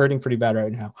hurting pretty bad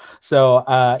right now. So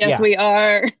yes, we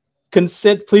are.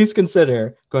 Please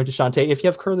consider going to Chanté if you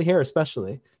have curly hair,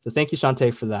 especially. So thank you,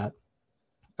 Chanté, for that.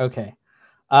 Okay,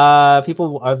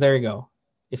 people, there you go.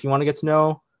 If you want to get to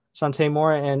know Chanté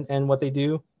more and what they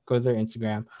do, go to their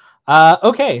Instagram.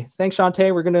 Okay, thanks,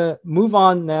 Chanté. We're gonna move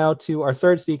on now to our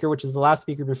third speaker, which is the last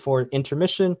speaker before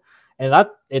intermission, and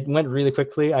that it went really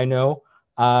quickly, I know.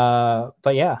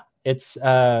 But yeah, it's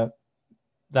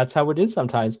that's how it is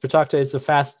sometimes. PechaKucha is a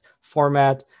fast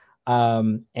format,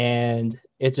 and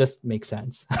it just makes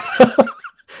sense.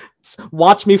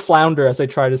 Watch me flounder as I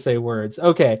try to say words.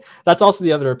 Okay, that's also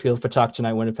the other appeal of PechaKucha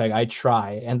Night Winnipeg. I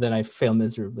try, and then I fail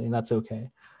miserably, and that's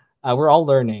okay. We're all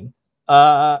learning.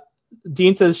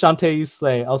 Dean says, "Chanté, you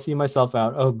slay. I'll see myself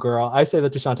out." Oh, girl. I say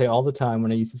that to Chanté all the time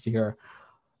when I used to see her.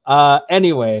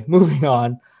 Anyway, moving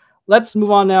on. Let's move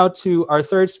on now to our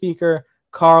third speaker,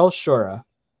 Carl Shura.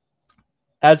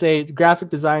 As a graphic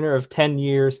designer of 10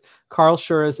 years, Carl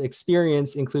Shura's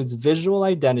experience includes visual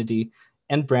identity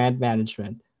and brand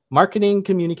management, marketing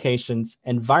communications,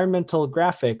 environmental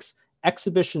graphics,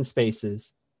 exhibition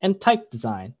spaces, and type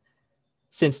design.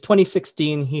 Since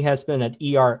 2016, he has been at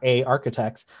ERA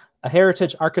Architects, a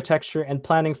heritage architecture and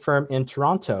planning firm in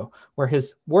Toronto, where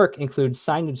his work includes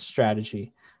signage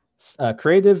strategy,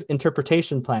 creative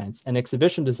interpretation plans, and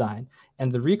exhibition design,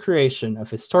 and the recreation of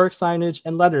historic signage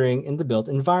and lettering in the built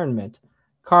environment.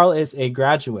 Carl is a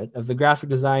graduate of the graphic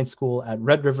design school at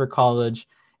Red River College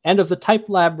and of the Type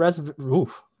Lab of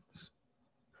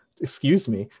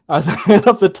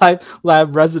the Type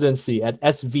Lab residency at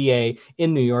SVA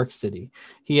in New York City.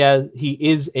 He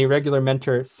is a regular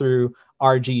mentor through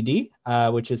RGD,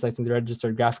 which is, I think, the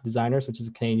Registered Graphic Designers, which is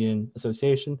a Canadian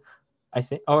association. I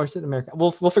think, or is it American?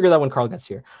 We'll figure that when Carl gets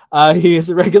here. He is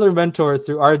a regular mentor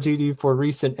through RGD for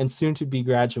recent and soon-to-be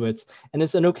graduates, and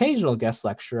is an occasional guest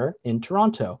lecturer in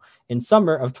Toronto. In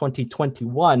summer of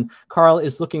 2021, Carl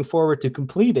is looking forward to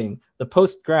completing the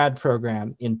post-grad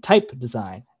program in type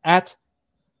design at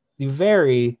the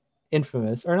very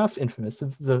infamous, or not infamous,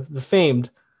 the famed,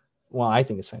 well, I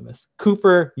think it's famous,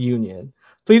 Cooper Union.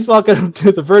 Please welcome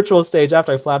to the virtual stage,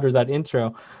 after I flattered that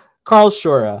intro, Carl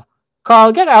Shura.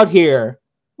 Carl, get out here.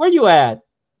 Where you at?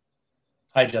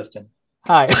 Hi, Justin.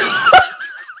 Hi.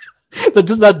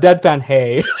 Just that deadpan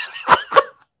hey.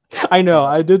 I know,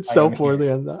 I did so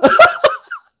poorly on that.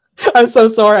 I'm so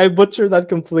sorry. I butchered that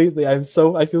completely. I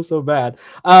feel so bad.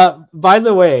 By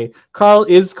the way, Carl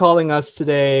is calling us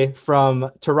today from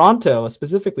Toronto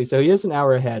specifically, so he is an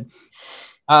hour ahead.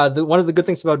 One of the good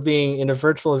things about being in a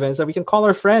virtual event is that we can call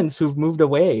our friends who've moved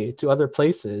away to other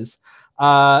places.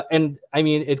 And I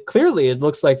mean, it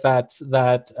looks like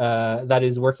that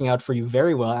is working out for you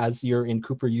very well as you're in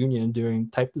Cooper Union doing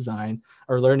type design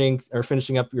or learning or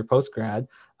finishing up your postgrad.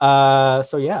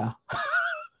 So yeah,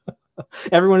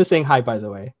 everyone is saying hi, by the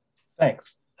way.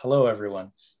 Thanks. Hello,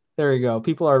 everyone. There you go.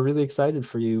 People are really excited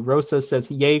for you. Rosa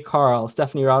says, "Yay, Carl."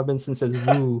 Stephanie Robinson says,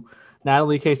 "Woo."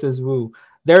 Natalie K says, "Woo."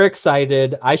 They're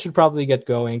excited. I should probably get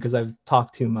going because I've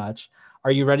talked too much.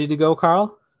 Are you ready to go,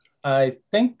 Carl? I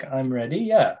think I'm ready.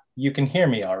 Yeah, you can hear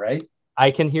me all right.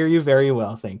 I can hear you very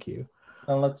well, thank you.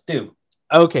 Then let's do.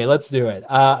 Okay, let's do it.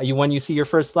 When you see your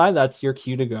first slide, that's your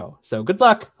cue to go. So good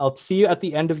luck. I'll see you at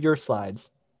the end of your slides.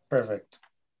 Perfect.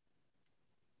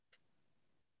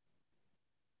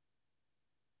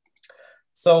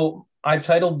 So I've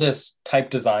titled this Type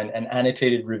Design, an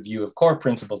annotated review of core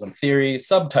principles and theory,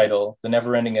 subtitle, The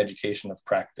Never-Ending Education of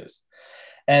Practice.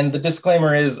 And the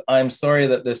disclaimer is, I'm sorry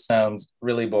that this sounds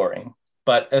really boring,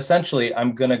 but essentially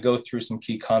I'm gonna go through some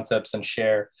key concepts and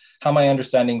share how my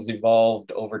understandings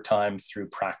evolved over time through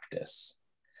practice.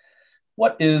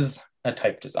 What is a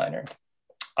type designer?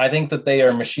 I think that they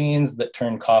are machines that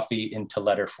turn coffee into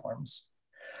letter forms.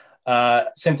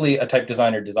 Simply, a type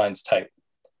designer designs type,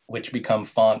 which become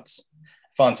fonts.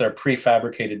 Fonts are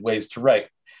prefabricated ways to write,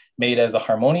 made as a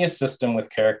harmonious system with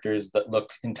characters that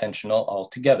look intentional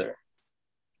altogether.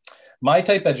 My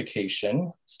type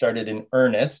education started in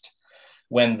earnest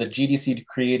when the GDC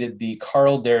created the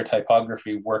Carl Dare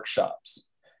typography workshops.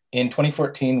 In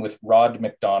 2014 with Rod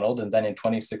McDonald, and then in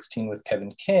 2016 with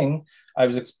Kevin King, I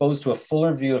was exposed to a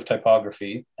fuller view of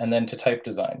typography and then to type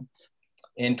design.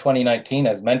 In 2019,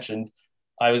 as mentioned,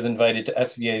 I was invited to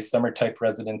SVA's summer type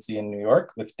residency in New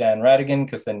York with Dan Radigan,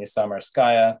 Ksenia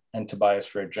Samarskaya, and Tobias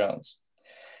Frere-Jones.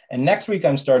 And next week,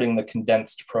 I'm starting the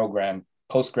condensed program,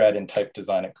 postgrad in type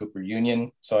design at Cooper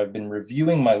Union. So I've been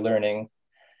reviewing my learning,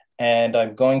 and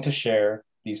I'm going to share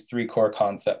these three core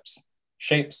concepts: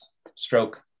 shapes,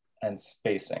 stroke, and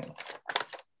spacing.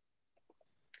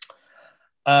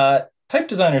 Type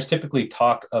designers typically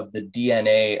talk of the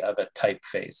DNA of a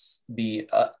typeface, the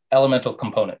elemental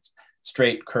components: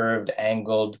 straight, curved,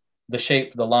 angled, the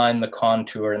shape, the line, the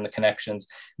contour, and the connections.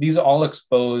 These all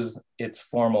expose its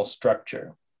formal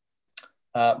structure.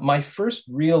 My first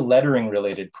real lettering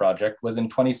related project was in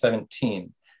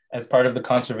 2017 as part of the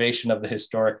conservation of the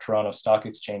historic Toronto Stock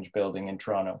Exchange building in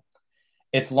Toronto.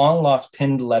 Its long lost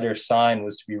pinned letter sign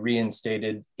was to be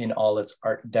reinstated in all its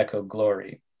Art Deco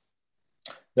glory.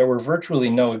 There were virtually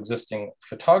no existing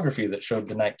photography that showed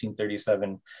the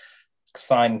 1937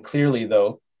 sign clearly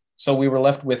though, so we were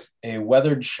left with a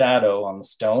weathered shadow on the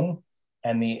stone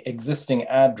and the existing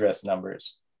address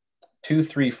numbers. 2,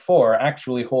 3, 4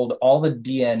 actually hold all the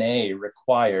DNA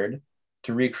required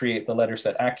to recreate the letter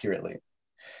set accurately.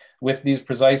 With these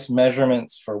precise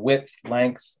measurements for width,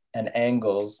 length, and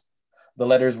angles, the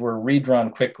letters were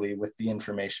redrawn quickly with the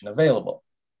information available.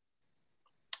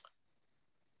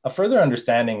 A further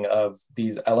understanding of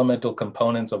these elemental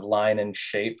components of line and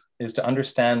shape is to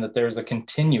understand that there is a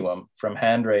continuum from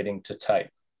handwriting to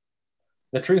type.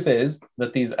 The truth is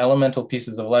that these elemental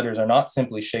pieces of letters are not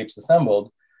simply shapes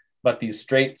assembled, but these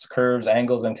straights, curves,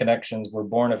 angles, and connections were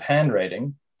born of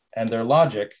handwriting, and their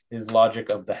logic is logic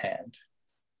of the hand.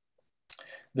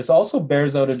 This also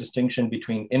bears out a distinction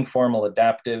between informal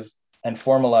adaptive and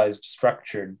formalized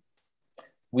structured.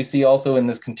 We see also in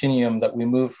this continuum that we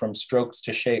move from strokes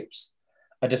to shapes,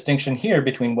 a distinction here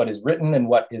between what is written and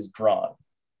what is drawn.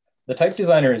 The type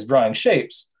designer is drawing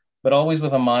shapes, but always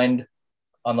with a mind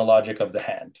on the logic of the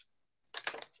hand.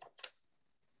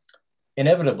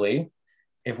 Inevitably,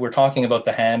 if we're talking about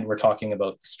the hand, we're talking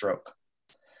about the stroke.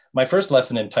 My first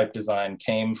lesson in type design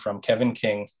came from Kevin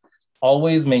King,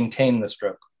 always maintain the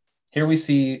stroke. Here we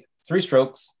see 3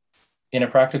 strokes. In a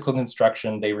practical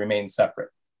construction, they remain separate,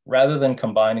 rather than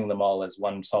combining them all as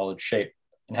one solid shape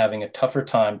and having a tougher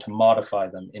time to modify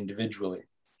them individually.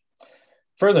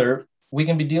 Further, we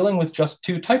can be dealing with just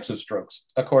 2 types of strokes,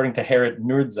 according to Gerrit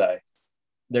Noordzij.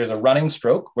 There's a running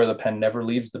stroke, where the pen never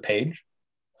leaves the page,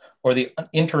 or the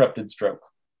interrupted stroke,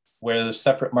 where the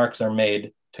separate marks are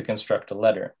made to construct a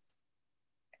letter.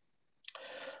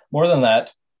 More than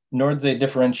that, Noordzij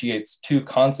differentiates 2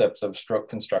 concepts of stroke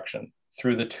construction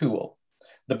through the tool.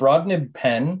 The broad nib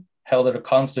pen held at a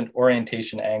constant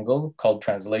orientation angle called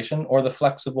translation, or the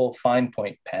flexible fine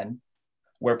point pen,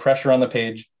 where pressure on the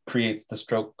page creates the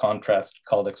stroke contrast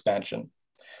called expansion.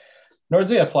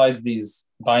 Noordzij applies these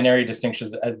binary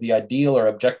distinctions as the ideal or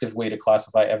objective way to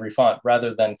classify every font,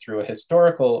 rather than through a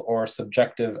historical or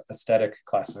subjective aesthetic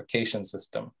classification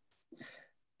system.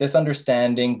 This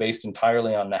understanding, based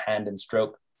entirely on the hand and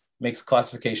stroke, makes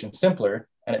classification simpler,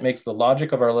 and it makes the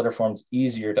logic of our letter forms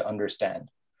easier to understand.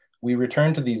 We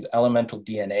return to these elemental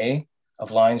DNA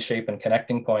of line, shape, and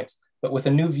connecting points, but with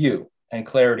a new view and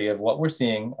clarity of what we're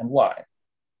seeing and why.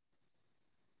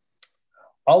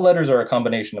 All letters are a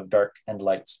combination of dark and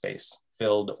light space,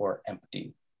 filled or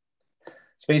empty.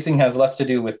 Spacing has less to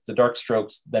do with the dark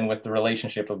strokes than with the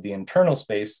relationship of the internal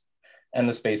space and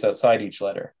the space outside each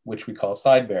letter, which we call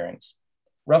side bearings.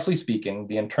 Roughly speaking,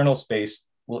 the internal space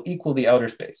will equal the outer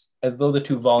space, as though the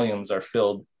 2 volumes are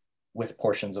filled with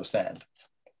portions of sand.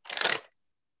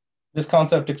 This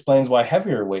concept explains why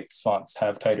heavier weight fonts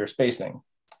have tighter spacing.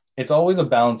 It's always a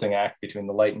balancing act between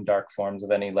the light and dark forms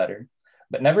of any letter,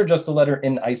 but never just a letter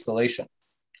in isolation.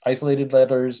 Isolated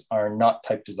letters are not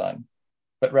type design,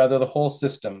 but rather the whole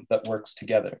system that works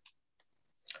together.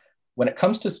 When it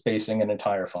comes to spacing an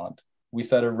entire font, we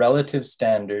set a relative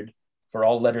standard for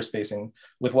all letter spacing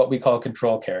with what we call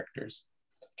control characters.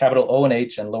 Capital O and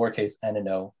H and lowercase n and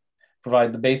o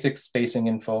provide the basic spacing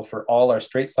info for all our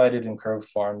straight-sided and curved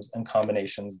forms and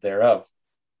combinations thereof.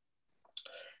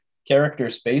 Character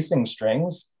spacing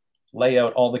strings lay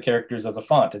out all the characters as a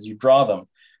font as you draw them,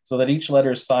 so that each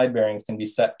letter's side bearings can be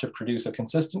set to produce a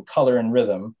consistent color and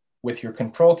rhythm with your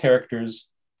control characters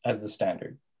as the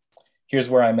standard. Here's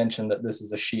where I mentioned that this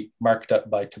is a sheet marked up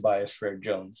by Tobias Frere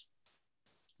Jones.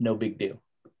 No big deal.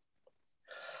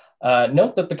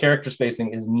 Note that the character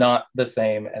spacing is not the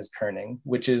same as kerning,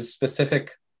 which is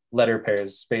specific letter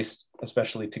pairs spaced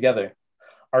especially together.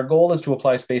 Our goal is to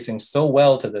apply spacing so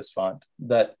well to this font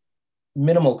that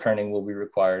minimal kerning will be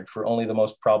required for only the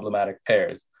most problematic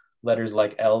pairs, letters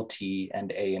like L, T,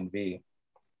 and A and V.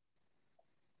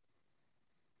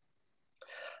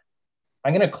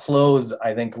 I'm going to close,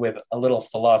 I think, with a little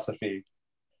philosophy.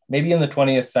 Maybe in the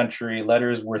 20th century,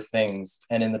 letters were things,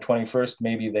 and in the 21st,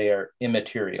 maybe they are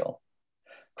immaterial.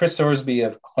 Chris Sorsby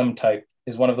of Klemtype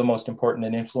is one of the most important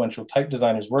and influential type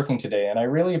designers working today, and I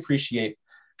really appreciate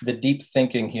the deep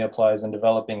thinking he applies in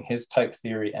developing his type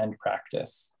theory and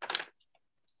practice.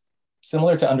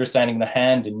 Similar to understanding the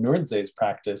hand in Nurdze's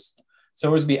practice,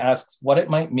 Sorsby asks what it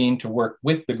might mean to work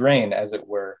with the grain, as it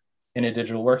were, in a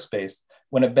digital workspace,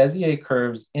 when a Bezier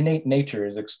curve's innate nature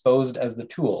is exposed as the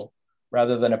tool,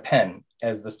 rather than a pen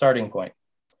as the starting point.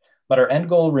 But our end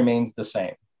goal remains the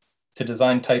same, to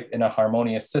design type in a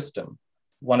harmonious system,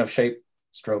 one of shape,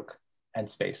 stroke, and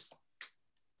space.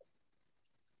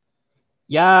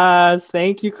 Yes,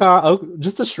 thank you, Carl. Oh,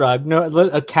 just a shrug. No,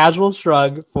 a casual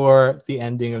shrug for the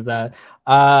ending of that.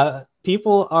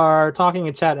 People are talking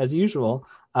in chat as usual.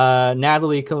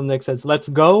 Natalie Kilnick says, let's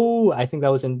go. I think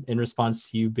that was in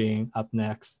response to you being up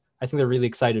next. I think they're really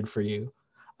excited for you.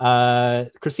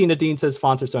 Christina Dean says,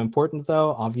 fonts are so important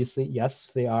though. Obviously,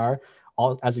 yes, they are.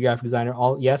 All, as a graphic designer,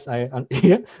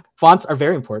 fonts are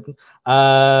very important.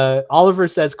 Oliver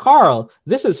says, Carl,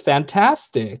 this is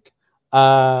fantastic.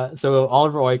 So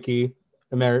Oliver Oiki,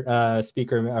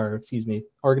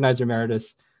 organizer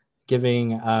emeritus,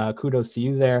 giving kudos to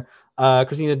you there.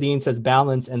 Christina Dean says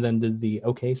balance and then did the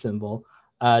okay symbol.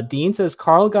 Dean says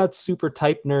Carl got super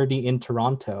type nerdy in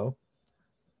Toronto.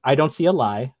 I don't see a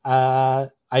lie.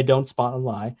 I don't spot a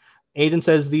lie. Aiden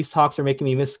says these talks are making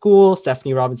me miss school.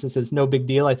 Stephanie Robinson says no big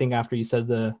deal. I think after you said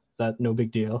that no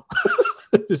big deal.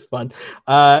 Just fun.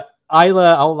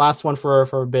 Isla, I'll last one for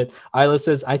a bit. Isla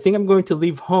says, I think I'm going to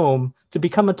leave home to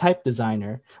become a type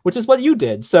designer, which is what you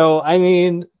did. So, I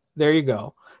mean, there you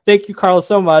go. Thank you, Carl,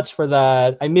 so much for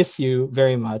that. I miss you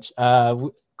very much.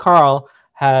 Carl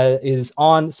is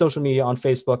on social media on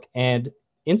Facebook and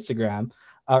Instagram.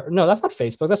 No, that's not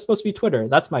Facebook. That's supposed to be Twitter.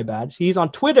 That's my bad. He's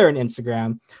on Twitter and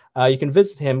Instagram. You can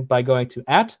visit him by going to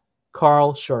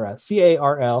 @CarlShura,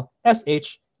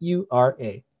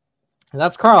 CarlShura. And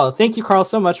that's Carl. Thank you, Carl,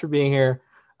 so much for being here.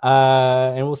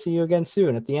 And we'll see you again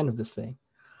soon at the end of this thing.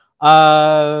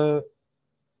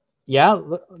 Yeah.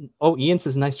 Oh, Ian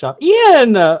says, nice job.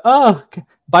 Ian!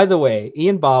 By the way,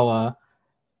 Ian Bawa,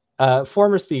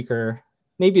 former speaker,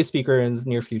 maybe a speaker in the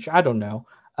near future, I don't know,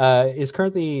 is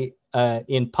currently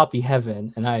in puppy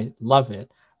heaven, and I love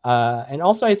it. And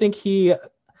also, I think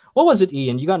what was it,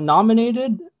 Ian? You got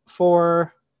nominated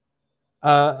for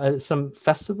some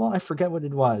festival? I forget what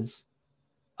it was.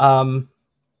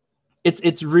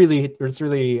 It's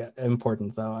really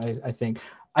important though. I think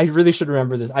I really should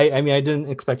remember this. I mean, I didn't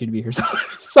expect you to be here,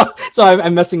 so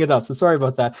I'm messing it up. So sorry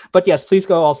about that. But yes, please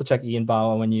go also check Ian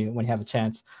Bawa when you have a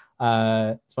chance.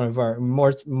 It's one of our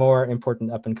more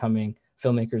important up and coming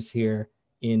filmmakers here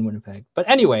in Winnipeg. But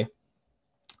anyway,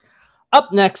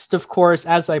 up next, of course,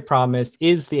 as I promised,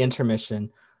 is the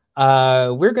intermission.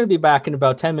 We're going to be back in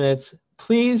about 10 minutes.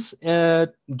 Please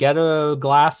get a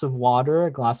glass of water,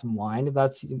 a glass of wine, if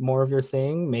that's more of your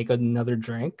thing. Make another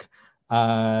drink.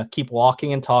 Keep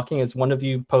walking and talking. As one of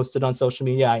you posted on social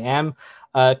media, I am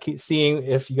keep seeing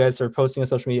if you guys are posting on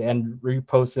social media and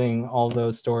reposting all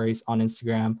those stories on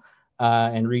Instagram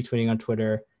and retweeting on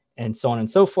Twitter and so on and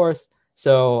so forth.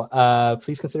 So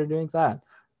please consider doing that.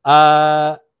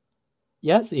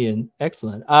 Yes, Ian.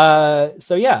 Excellent.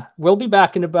 So yeah, we'll be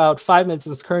back in about 5 minutes.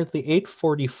 It's currently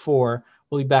 8:44.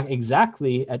 We'll be back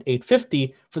exactly at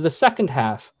 8:50 for the second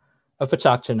half of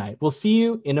PechaKucha Night. We'll see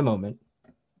you in a moment.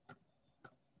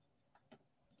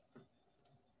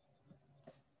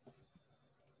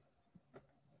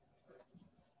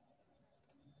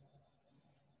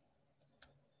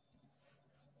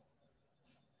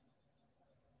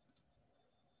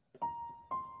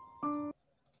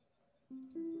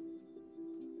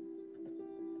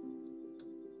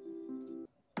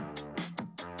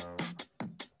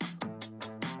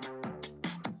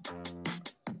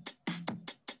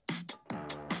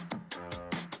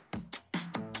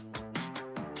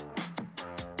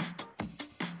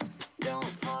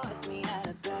 Don't force me out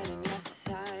of bed in your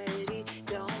society.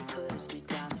 Don't push me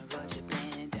down the road you've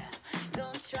been down.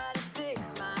 Don't try to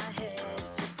fix my head,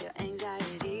 it's just your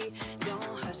anxiety. Don't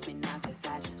hush me now, cause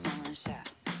I just wanna shout.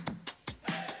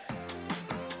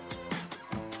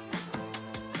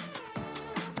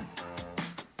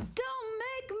 Don't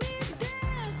make me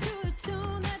dance to a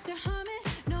tune that you're humming.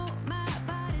 No, my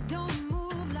body don't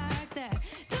move like that.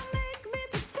 Don't make me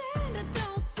pretend I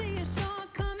don't see your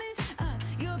shortcomings.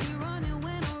 You'll be running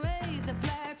when I raise the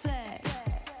black flag.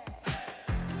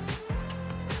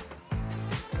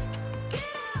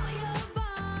 Get out your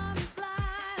bomb and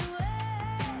fly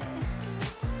away.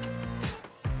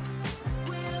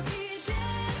 We'll be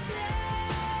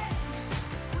dancing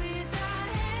with our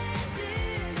hands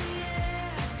in the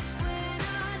air when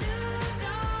our new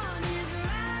dawn is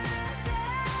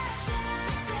rising,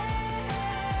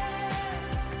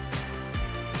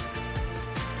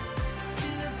 to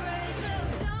the break of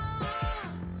dawn.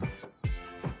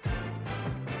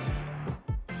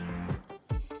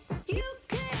 You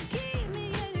can't keep me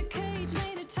in a cage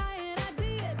made of tired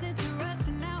ideas. It's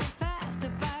rusting out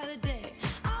faster by the day.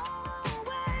 I won't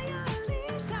wear your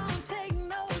leash, I won't take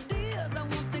no deals. I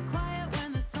won't stay quiet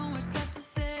when there's so much left to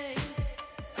say.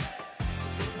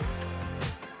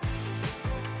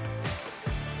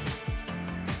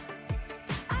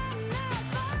 I'm not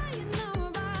buying no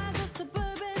mirage of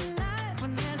suburban life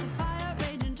when there's a fire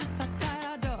raging just outside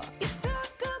our door. You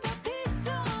talk about peace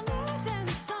on earth and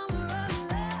the summer of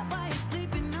love while you're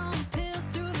sleeping on pills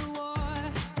through the war.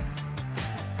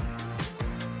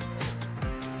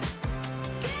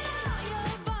 Get out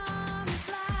your bomb and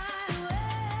fly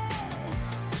away.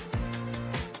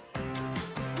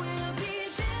 We'll be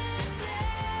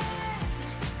dancing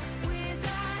with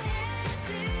our hands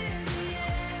in the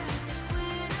air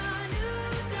when our new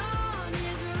dawn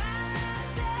is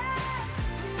rising.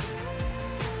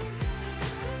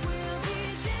 We'll be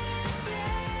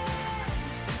dancing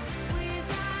with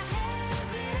our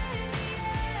hands in the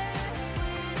air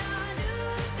when our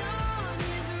new dawn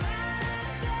is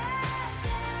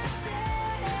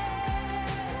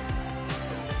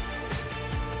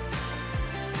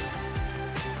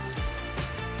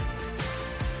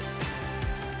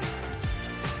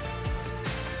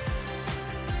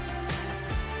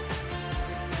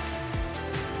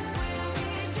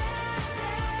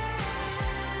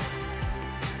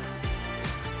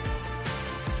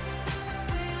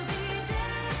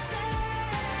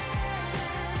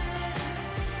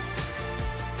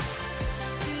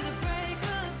to the break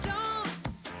of dawn.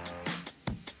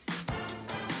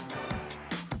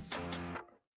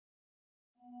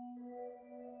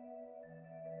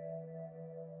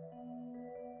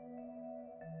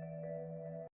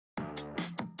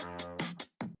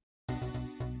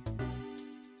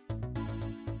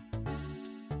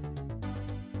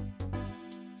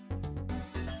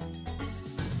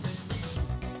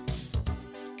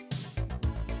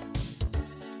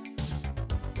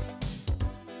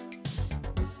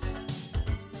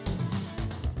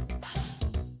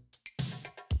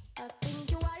 I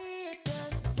think you're wired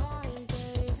just fine,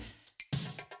 babe,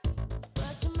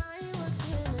 but your mind works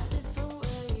in a different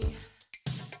way.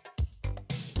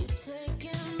 You're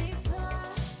taking me far,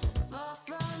 far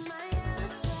from my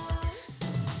avatar.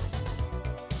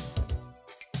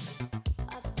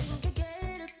 I think I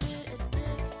get a bit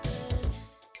addicted.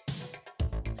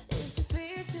 It's the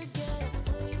fear to get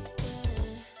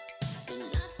afflicted, but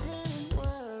nothing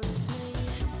worries me.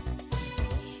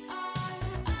 We are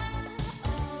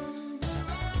on the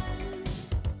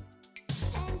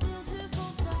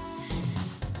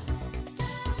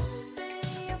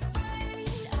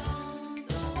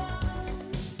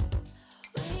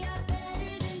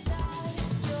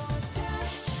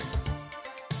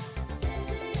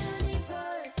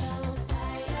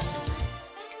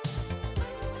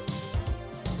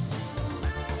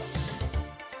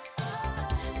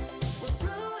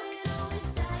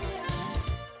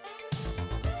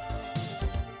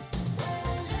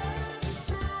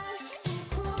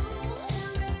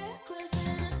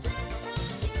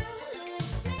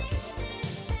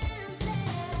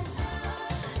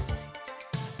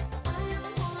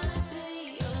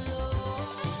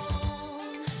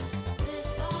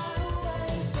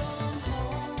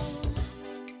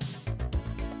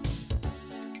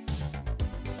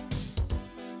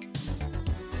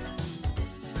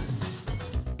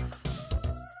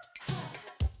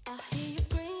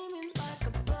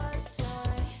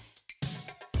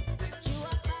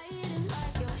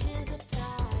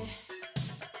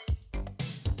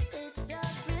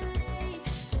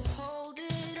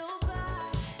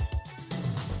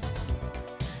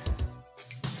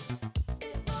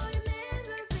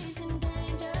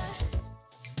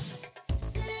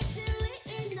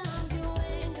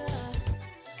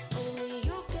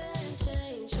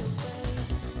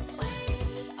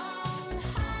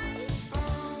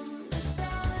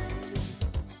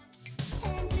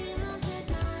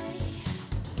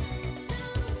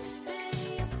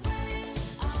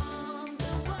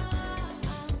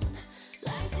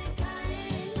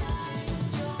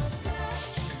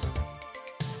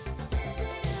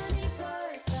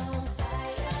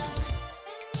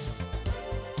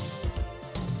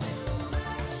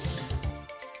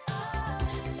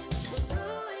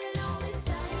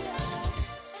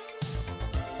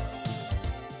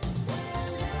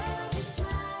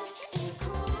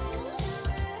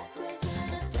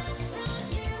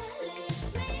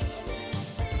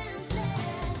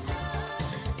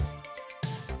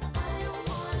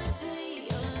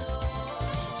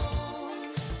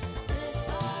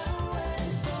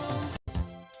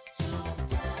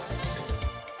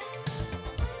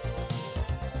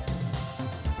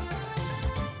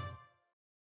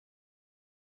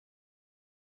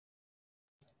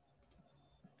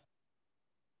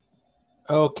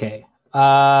Okay.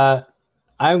 I'm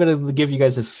gonna give you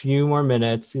guys a few more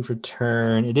minutes to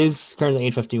return. It is currently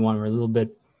 8:51. We're a little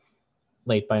bit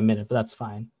late by a minute, but that's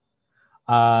fine.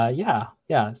 Yeah.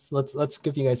 So let's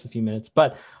give you guys a few minutes.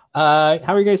 But how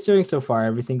are you guys doing so far?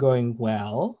 Everything going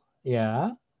well?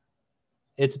 Yeah.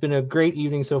 It's been a great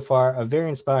evening so far. A very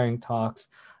inspiring talks.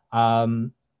 I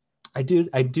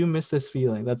do miss this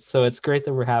feeling. It's great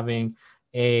that we're having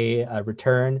a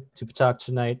return to PechaKucha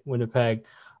Night, Winnipeg.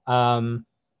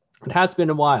 It has been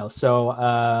a while.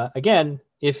 So again,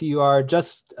 if you are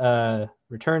just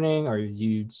returning or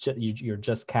you're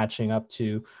just catching up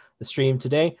to the stream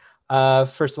today,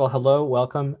 first of all, hello,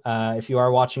 welcome. If you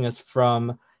are watching us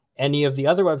from any of the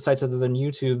other websites other than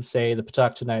YouTube, say the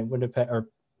PechaKucha Night Winnipeg or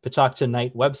PechaKucha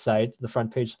Night website, the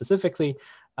front page specifically,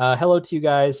 hello to you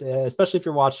guys, especially if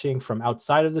you're watching from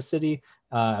outside of the city,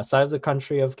 outside of the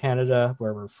country of Canada,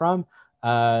 where we're from.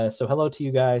 So hello to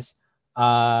you guys.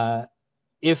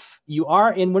 If you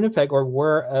are in Winnipeg or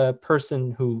were a person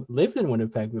who lived in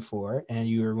Winnipeg before and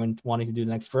you were wanting to do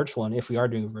the next virtual one, if we are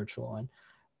doing a virtual one,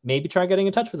 maybe try getting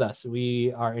in touch with us.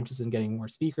 We are interested in getting more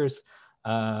speakers.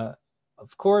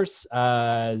 Of course,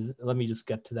 let me just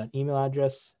get to that email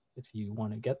address. If you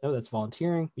want to get, no, that's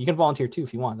volunteering. You can volunteer too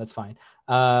if you want, that's fine.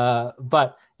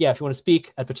 But yeah, if you want to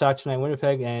speak at PechaKucha Night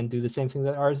Winnipeg and do the same thing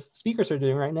that our speakers are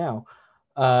doing right now,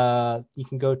 you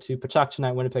can go to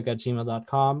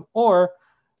PechaKuchaNightWinnipeg@gmail.com or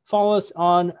follow us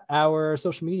on our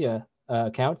social media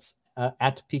accounts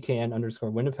at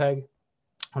PKN_Winnipeg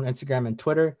on Instagram and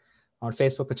Twitter, on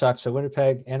Facebook, PechaKucha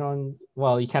Winnipeg, and on,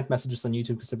 well, you can't message us on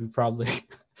YouTube because it'd be probably,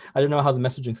 I don't know how the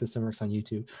messaging system works on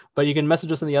YouTube, but you can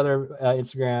message us on the other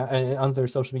Instagram and other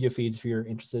social media feeds if you're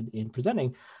interested in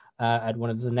presenting at one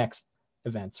of the next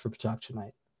events for PechaKucha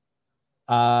Night.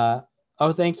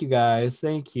 Oh, thank you guys.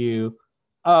 Thank you.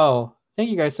 Oh, thank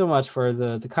you guys so much for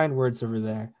the kind words over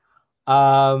there.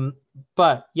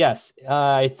 But yes,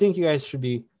 I think you guys should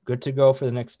be good to go for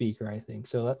the next speaker, I think.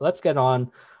 So let's get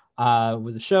on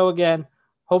with the show again.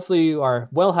 Hopefully you are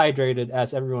well hydrated,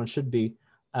 as everyone should be,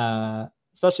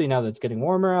 especially now that it's getting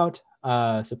warmer out.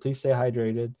 So please stay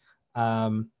hydrated.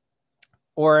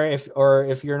 Or if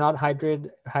you're not hydrated,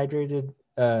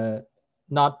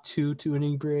 not too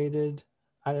inebriated,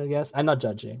 I guess. I'm not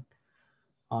judging,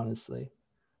 honestly.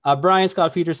 Brian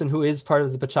Scott Peterson, who is part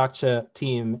of the PechaKucha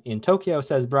team in Tokyo,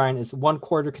 says Brian is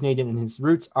 1/4 Canadian and his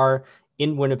roots are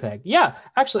in Winnipeg. Yeah,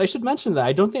 actually, I should mention that.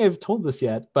 I don't think I've told this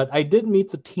yet, but I did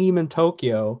meet the team in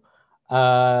Tokyo,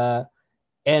 and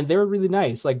they were really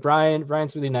nice. Like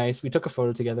Brian's really nice. We took a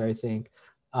photo together, I think.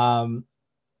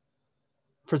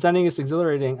 Presenting is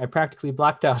exhilarating. I practically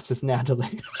blacked out, says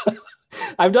Natalie.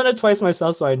 I've done it twice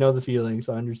myself, so I know the feeling,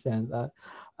 so I understand that.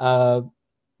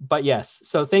 But yes,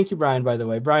 so thank you, Brian, by the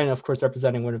way. Brian, of course,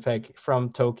 representing Winnipeg from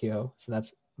Tokyo. So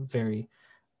that's very,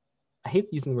 I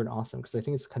hate using the word awesome because I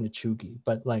think it's kind of chuggy,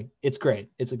 but like, it's great.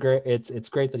 It's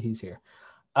great that he's here.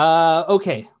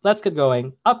 Okay, let's get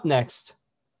going. Up next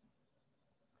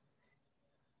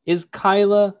is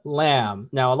Kyla Lamb.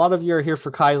 Now, a lot of you are here for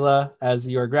Kyla as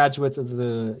you are graduates of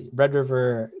the Red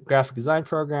River graphic design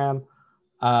program.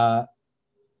 Kyla,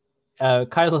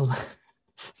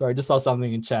 sorry, I just saw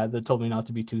something in chat that told me not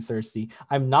to be too thirsty.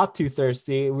 I'm not too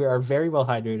thirsty. We are very well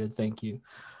hydrated. Thank you.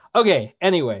 Okay,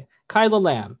 anyway, Kyla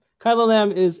Lamb. Kyla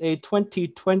Lamb is a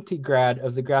 2020 grad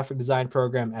of the graphic design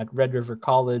program at Red River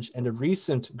College and a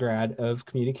recent grad of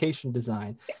communication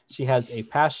design. She has a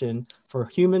passion for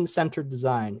human-centered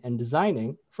design and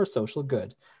designing for social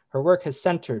good. Her work has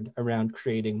centered around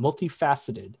creating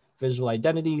multifaceted visual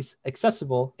identities,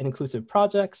 accessible and inclusive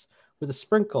projects, with a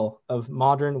sprinkle of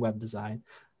modern web design.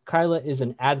 Kyla is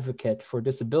an advocate for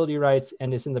disability rights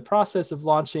and is in the process of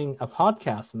launching a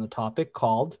podcast on the topic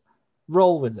called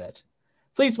Roll With It.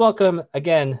 Please welcome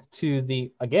to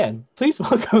the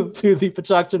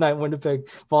PechaKucha Night Winnipeg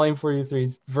Volume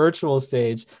 43's virtual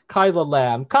stage, Kyla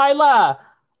Lamb. Kyla,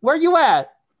 where you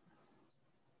at?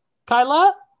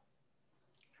 Kyla?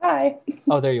 Hi.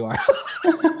 Oh, there you are.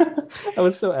 I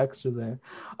was so extra there.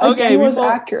 Okay, it was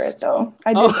accurate though.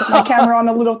 I did put my camera on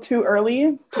a little too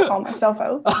early to call myself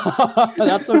out.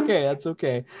 That's okay. That's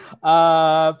okay.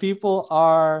 People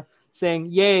are saying,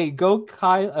 "Yay, go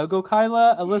Kyla!" Go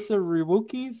Kyla. Alyssa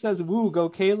Riwuki says, "Woo, go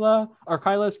Kyla!" Or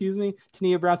Kyla, excuse me.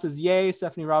 Tania Brown says, "Yay!"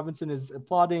 Stephanie Robinson is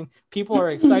applauding. People are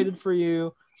excited for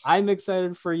you. I'm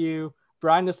excited for you.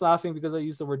 Brian is laughing because I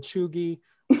used the word chuggy.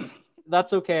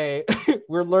 That's okay.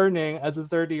 We're learning as a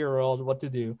 30-year-old what to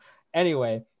do.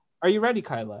 Anyway, are you ready,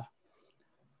 Kyla?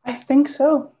 I think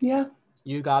so, yeah.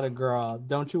 You got it, girl.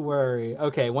 Don't you worry.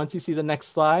 Okay, once you see the next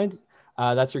slide,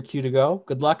 that's your cue to go.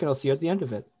 Good luck, and I'll see you at the end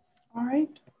of it. All right.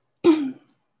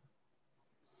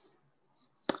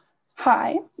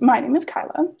 Hi, my name is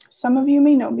Kyla. Some of you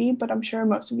may know me, but I'm sure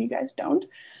most of you guys don't.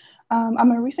 I'm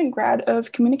a recent grad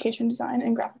of communication design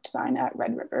and graphic design at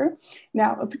Red River.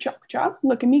 Now a PechaKucha,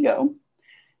 look at me go.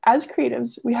 As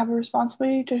creatives, we have a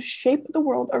responsibility to shape the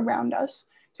world around us,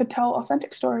 to tell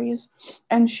authentic stories,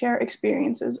 and share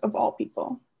experiences of all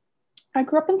people. I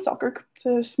grew up in Selkirk. It's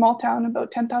a small town,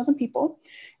 about 10,000 people.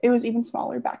 It was even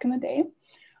smaller back in the day.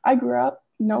 I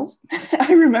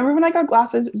remember when I got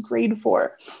glasses, grade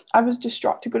 4. I was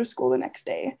distraught to go to school the next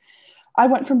day. I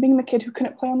went from being the kid who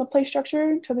couldn't play on the play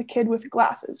structure to the kid with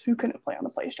glasses who couldn't play on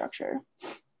the play structure.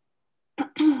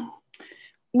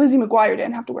 Lizzie McGuire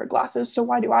didn't have to wear glasses, so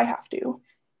why do I have to?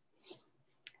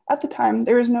 At the time,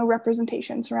 there was no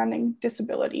representation surrounding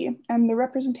disability, and the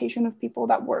representation of people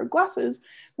that wore glasses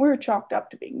were chalked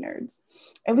up to being nerds.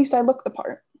 At least I looked the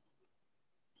part.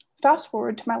 Fast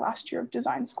forward to my last year of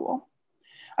design school.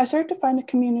 I started to find a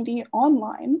community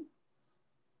online,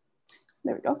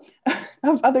 there we go,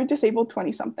 of other disabled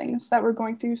 20-somethings that were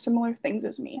going through similar things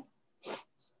as me.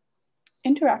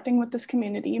 Interacting with this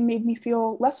community made me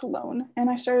feel less alone, and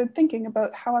I started thinking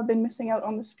about how I've been missing out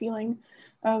on this feeling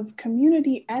of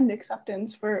community and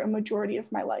acceptance for a majority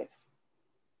of my life.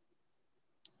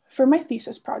 For my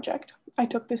thesis project, I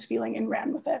took this feeling and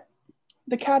ran with it.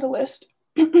 The catalyst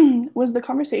was the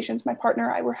conversations my partner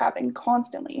and I were having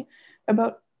constantly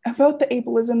about the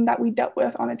ableism that we dealt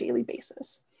with on a daily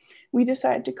basis. We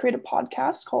decided to create a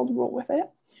podcast called Roll With It,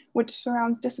 which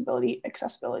surrounds disability,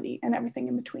 accessibility, and everything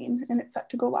in between, and it's set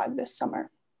to go live this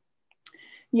summer.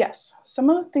 Yes, some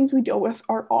of the things we deal with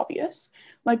are obvious,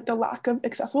 like the lack of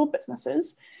accessible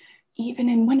businesses, even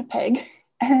in Winnipeg,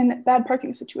 and bad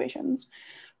parking situations.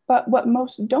 But what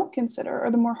most don't consider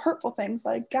are the more hurtful things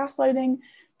like gaslighting,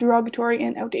 derogatory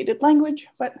and outdated language,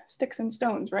 but sticks and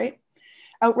stones, right?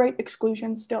 Outright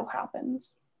exclusion still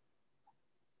happens.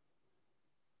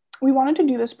 We wanted to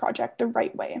do this project the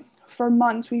right way. For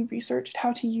months, we researched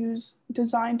how to use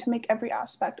design to make every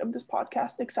aspect of this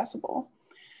podcast accessible.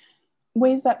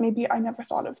 Ways that maybe I never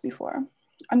thought of before.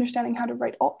 Understanding how to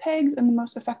write alt tags in the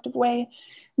most effective way,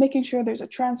 making sure there's a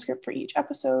transcript for each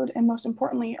episode, and most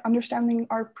importantly, understanding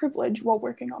our privilege while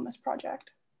working on this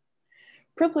project.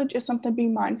 Privilege is something to be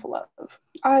mindful of.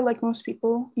 I, like most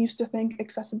people, used to think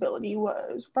accessibility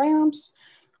was ramps,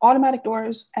 automatic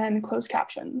doors, and closed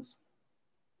captions.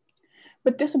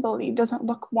 But disability doesn't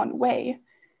look one way,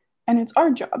 and it's our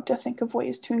job to think of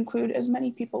ways to include as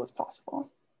many people as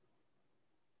possible.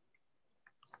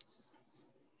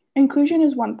 Inclusion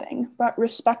is one thing, but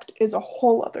respect is a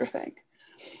whole other thing.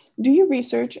 Do you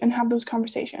research and have those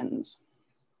conversations?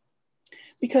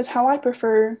 Because how I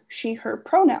prefer she, her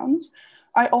pronouns,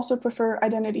 I also prefer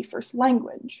identity first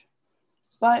language,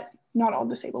 but not all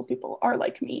disabled people are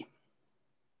like me.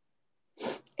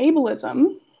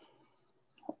 Ableism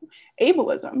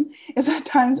is at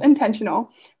times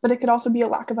intentional, but it could also be a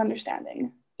lack of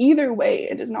understanding. Either way,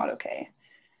 it is not okay.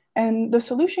 And the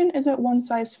solution isn't one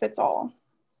size fits all.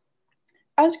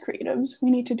 As creatives, we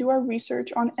need to do our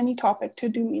research on any topic to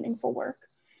do meaningful work.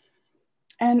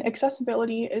 And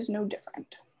accessibility is no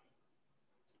different.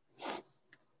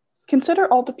 Consider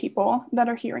all the people that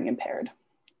are hearing impaired.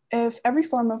 If every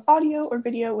form of audio or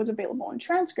video was available in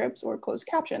transcripts or closed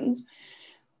captions,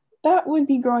 that would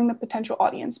be growing the potential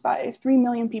audience by 3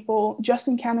 million people just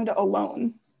in Canada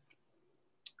alone.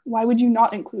 Why would you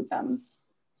not include them?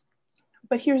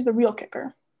 But here's the real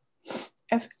kicker.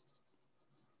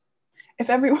 If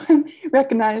everyone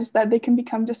recognized that they can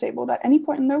become disabled at any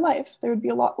point in their life, there would be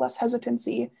a lot less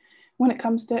hesitancy when it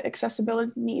comes to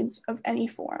accessibility needs of any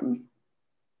form.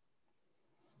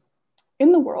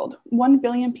 In the world, 1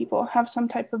 billion people have some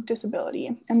type of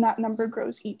disability, and that number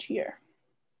grows each year.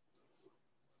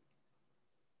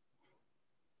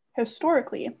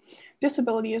 Historically,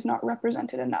 disability is not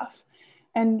represented enough,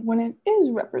 and when it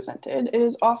is represented, it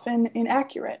is often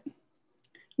inaccurate.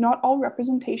 Not all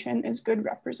representation is good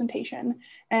representation,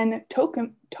 and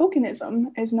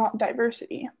tokenism is not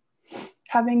diversity.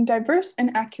 Having diverse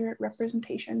and accurate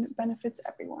representation benefits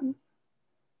everyone.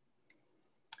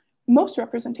 Most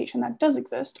representation that does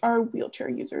exist are wheelchair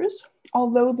users.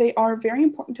 Although they are very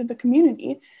important to the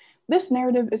community, this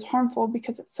narrative is harmful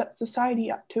because it sets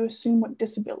society up to assume what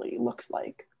disability looks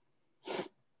like.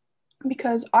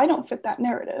 Because I don't fit that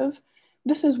narrative,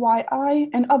 this is why I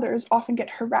and others often get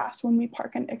harassed when we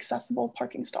park in accessible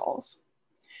parking stalls.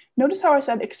 Notice how I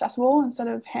said accessible instead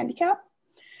of handicap?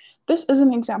 This is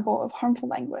an example of harmful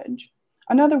language.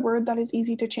 Another word that is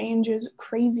easy to change is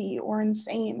crazy or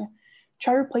insane.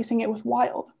 Try replacing it with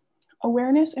wild.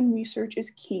 Awareness and research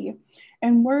is key,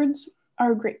 and words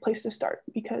are a great place to start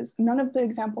because none of the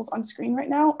examples on screen right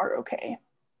now are okay.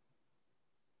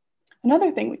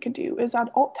 Another thing we could do is add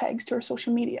alt tags to our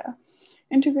social media.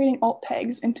 Integrating alt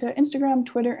tags into Instagram,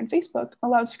 Twitter, and Facebook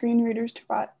allows screen readers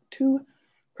to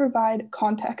provide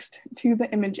context to the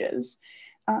images.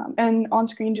 And on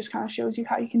screen just kind of shows you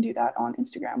how you can do that on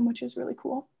Instagram, which is really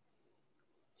cool.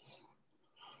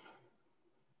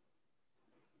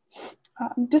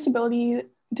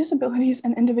 Disabilities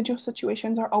and individual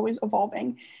situations are always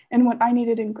evolving, and what I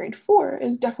needed in grade 4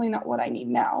 is definitely not what I need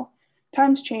now.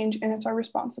 Times change, and it's our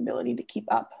responsibility to keep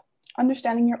up.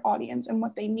 Understanding your audience and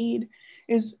what they need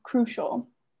is crucial.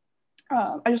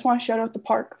 I just want to shout out the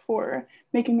park for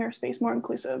making their space more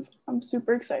inclusive. I'm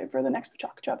super excited for the next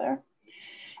PechaKucha there.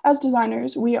 As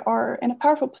designers, we are in a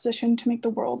powerful position to make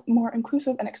the world more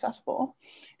inclusive and accessible.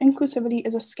 Inclusivity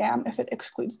is a scam if it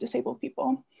excludes disabled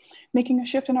people. Making a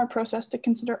shift in our process to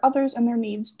consider others and their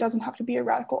needs doesn't have to be a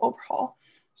radical overhaul.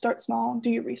 Start small, do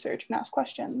your research, and ask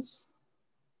questions.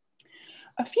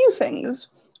 A few things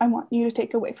I want you to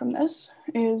take away from this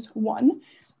is 1,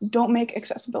 don't make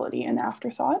accessibility an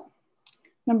afterthought.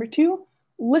 Number 2,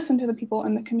 listen to the people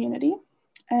in the community.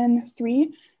 And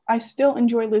 3, I still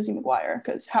enjoy Lizzie McGuire,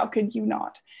 because how could you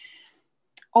not?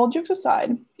 All jokes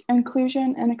aside,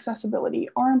 inclusion and accessibility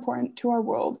are important to our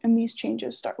world, and these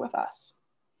changes start with us.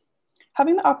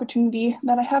 Having the opportunity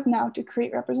that I have now to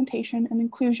create representation and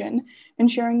inclusion and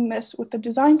sharing this with the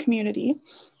design community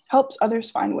helps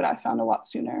others find what I found a lot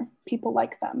sooner, people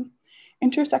like them.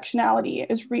 Intersectionality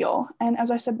is real, and as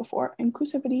I said before,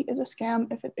 inclusivity is a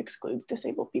scam if it excludes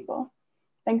disabled people.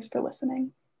 Thanks for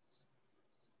listening.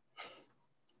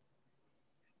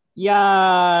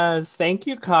 Yes, thank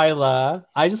you, Kyla.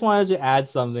 I just wanted to add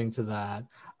something to that.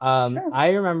 Sure. I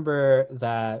remember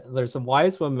that there's a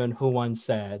wise woman who once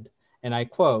said, and I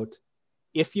quote,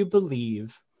 "If you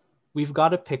believe, we've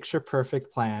got a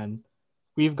picture-perfect plan.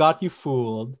 We've got you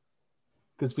fooled,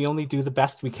 because we only do the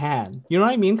best we can." You know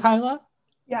what I mean, Kyla?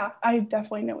 Yeah, I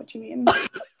definitely know what you mean.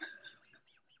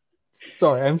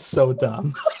 Sorry, I'm so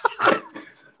dumb.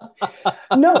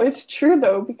 No, it's true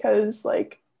though, because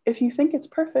like, if you think it's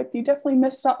perfect, you definitely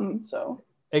miss something. So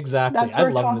Exactly. that's I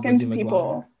where love talking Lizzie to McGuire.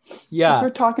 people. Yeah. That's where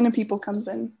talking to people comes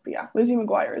in. But yeah, Lizzie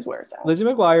McGuire is where it's at. Lizzie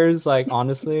McGuire is like,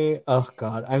 honestly, oh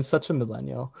God, I'm such a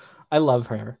millennial. I love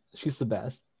her. She's the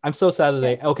best. I'm so sad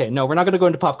that okay, no, we're not going to go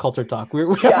into pop culture talk. We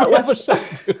have a show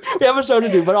to do. We have a show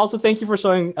to do, but also thank you for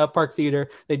showing Park Theater.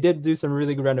 They did do some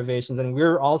really good renovations, and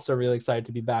we're also really excited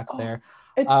to be back there.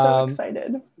 It's so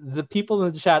excited. The people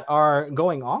in the chat are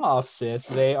going off, sis.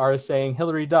 They are saying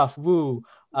Hillary Duff, woo.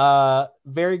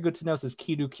 Very good to know, says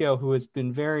Kidu Kyo, who has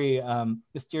been very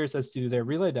mysterious as to their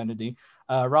real identity.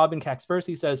 Robin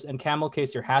Caxpercy says, and camel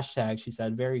case your hashtag, she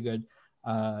said, very good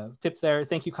tip there.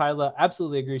 Thank you, Kyla.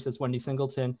 Absolutely agree, says Wendy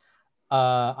Singleton.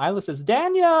 Isla says,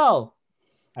 Daniel.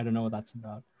 I don't know what that's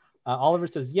about. Oliver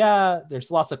says, yeah, there's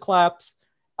lots of claps.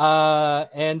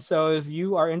 And so if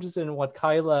you are interested in what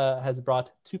Kyla has brought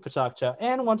to PechaKucha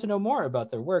and want to know more about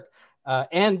their work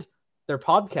and their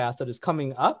podcast that is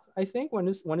coming up, I think, when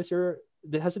is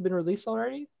has it been released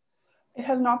already? It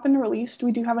has not been released.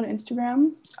 We do have an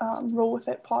Instagram, Roll With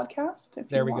It podcast. If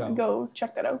you want to go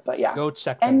check that out. But yeah, go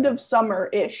check that end out. of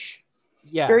summer-ish.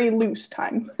 Yeah. Very loose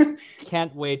time.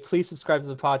 Can't wait. Please subscribe to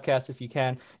the podcast if you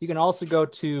can. You can also go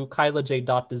to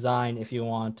kylaj.design if you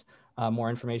want more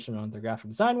information on their graphic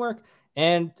design work.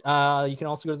 And you can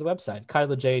also go to the website,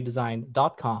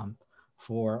 kylajdesign.com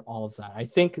for all of that. I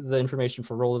think the information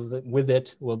for Roll With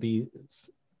It will be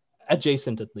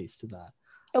adjacent at least to that.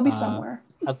 It'll be somewhere.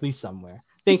 At least somewhere.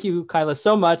 Thank you, Kyla,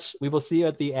 so much. We will see you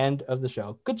at the end of the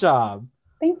show. Good job.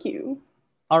 Thank you.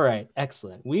 All right.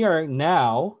 Excellent. We are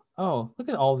now... Oh, look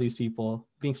at all these people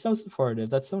being so supportive.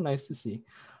 That's so nice to see.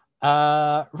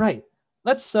 Right.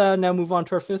 Let's now move on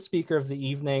to our fifth speaker of the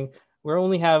evening. We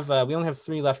only have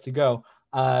 3 left to go.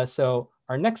 So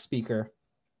our next speaker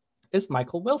is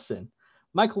Michael Wilson.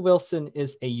 Michael Wilson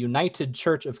is a United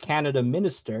Church of Canada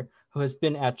minister who has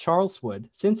been at Charleswood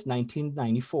since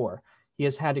 1994. He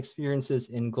has had experiences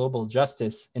in global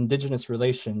justice, Indigenous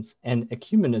relations, and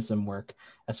ecumenism work,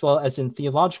 as well as in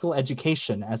theological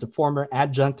education as a former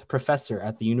adjunct professor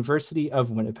at the University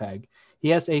of Winnipeg. He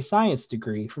has a science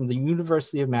degree from the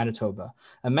University of Manitoba,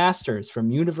 a master's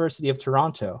from University of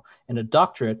Toronto, and a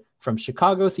doctorate from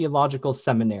Chicago Theological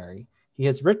Seminary. He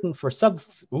has written for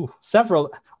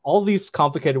several, all these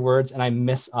complicated words, and I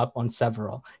mess up on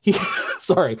several. He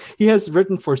has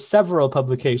written for several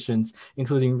publications,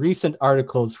 including recent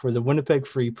articles for the Winnipeg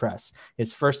Free Press.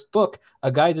 His first book,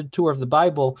 A Guided Tour of the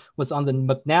Bible, was on the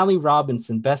McNally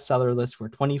Robinson bestseller list for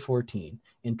 2014.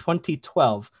 In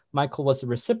 2012, Michael was a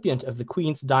recipient of the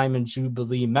Queen's Diamond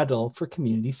Jubilee Medal for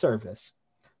community service.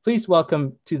 Please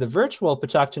welcome to the virtual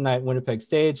PechaKucha Night Winnipeg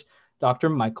stage, Dr.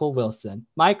 Michael Wilson.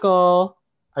 Michael,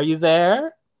 are you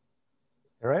there?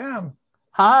 Here I am.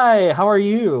 Hi, how are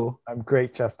you? I'm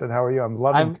great, Justin. How are you? I'm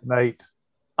loving tonight.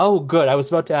 Oh, good. I was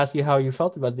about to ask you how you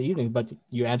felt about the evening, but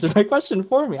you answered my question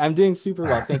for me. I'm doing super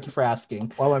well. Thank you for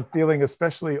asking. Well, I'm feeling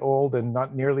especially old and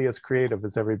not nearly as creative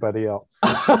as everybody else.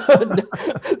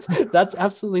 That's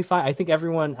absolutely fine. I think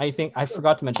I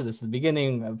forgot to mention this at the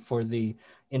beginning for the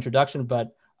introduction,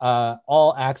 but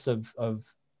all acts of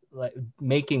like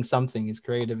making something is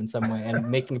creative in some way, and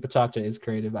making a PechaKucha is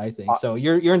creative, I think. So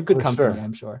you're in good company, sure.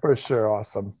 I'm sure. For sure.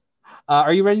 Awesome.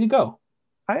 Are you ready to go?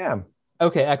 I am.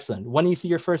 Okay, excellent. When you see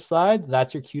your first slide,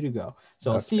 that's your cue to go.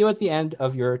 So I'll see you at the end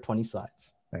of your 20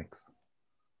 slides. Thanks.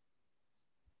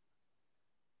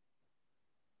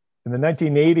 In the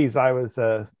 1980s, I was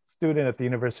a student at the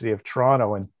University of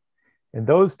Toronto, and in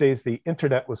those days, the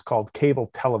internet was called cable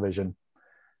television.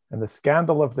 And the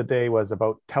scandal of the day was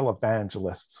about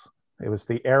televangelists. It was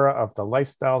the era of the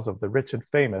lifestyles of the rich and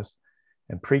famous,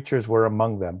 and preachers were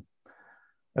among them.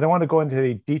 I don't want to go into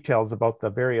the details about the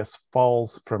various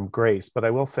falls from grace, but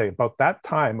I will say about that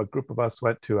time, a group of us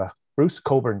went to a Bruce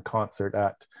Cockburn concert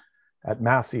at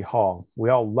Massey Hall. We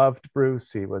all loved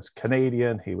Bruce. He was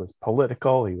Canadian, he was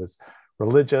political, he was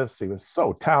religious, he was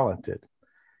so talented.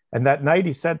 And that night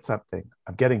he said something,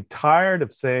 I'm getting tired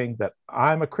of saying that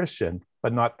I'm a Christian,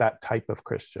 but not that type of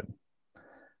Christian.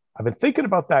 I've been thinking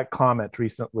about that comment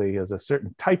recently, as a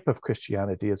certain type of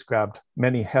Christianity has grabbed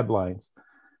many headlines.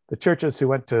 The churches who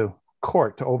went to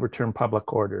court to overturn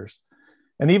public orders.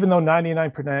 And even though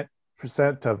 99%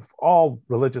 of all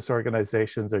religious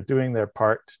organizations are doing their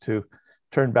part to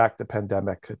turn back the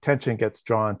pandemic, attention gets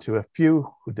drawn to a few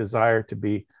who desire to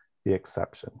be the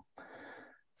exception.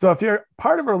 So if you're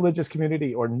part of a religious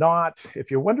community or not, if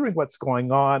you're wondering what's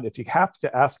going on, if you have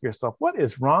to ask yourself, what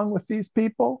is wrong with these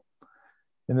people?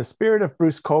 In the spirit of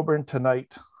Bruce Cockburn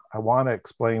tonight, I want to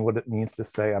explain what it means to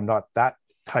say I'm not that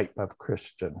type of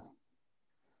Christian.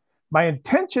 My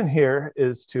intention here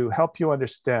is to help you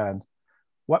understand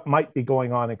what might be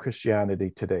going on in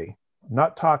Christianity today. I'm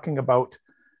not talking about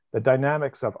the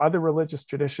dynamics of other religious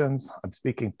traditions. I'm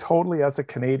speaking totally as a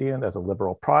Canadian, as a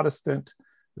liberal Protestant,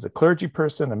 as a clergy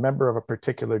person, a member of a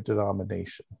particular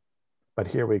denomination. But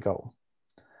here we go.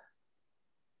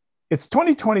 It's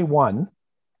 2021,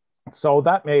 so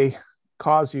that may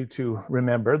cause you to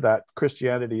remember that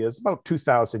Christianity is about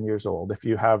 2,000 years old. If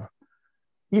you have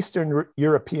Eastern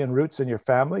European roots in your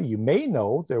family, you may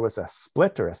know there was a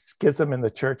split or a schism in the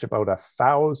church about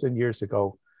 1,000 years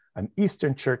ago, an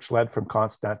Eastern church led from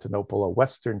Constantinople, a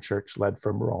Western church led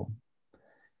from Rome.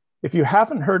 If you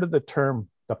haven't heard of the term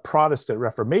the Protestant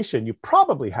Reformation, you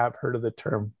probably have heard of the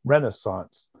term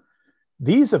Renaissance.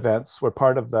 These events were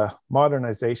part of the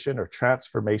modernization or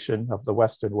transformation of the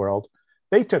Western world.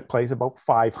 They took place about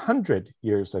 500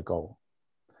 years ago.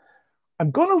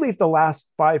 I'm going to leave the last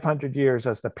 500 years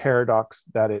as the paradox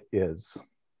that it is.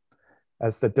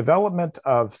 As the development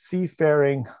of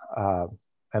seafaring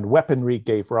and weaponry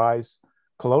gave rise,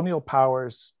 colonial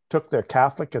powers took their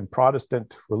Catholic and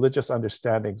Protestant religious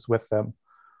understandings with them,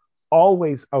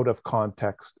 always out of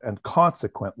context and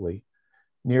consequently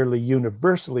nearly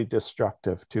universally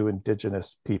destructive to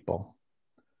Indigenous people.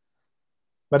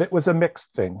 But it was a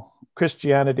mixed thing.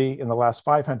 Christianity in the last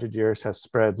 500 years has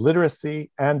spread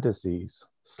literacy and disease,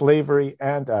 slavery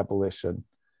and abolition.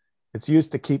 It's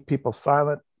used to keep people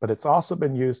silent, but it's also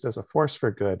been used as a force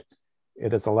for good.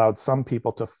 It has allowed some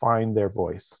people to find their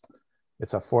voice.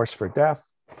 It's a force for death,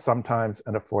 sometimes,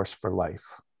 and a force for life.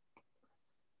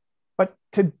 But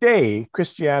today,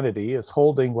 Christianity is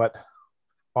holding what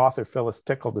author Phyllis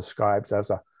Tickle describes as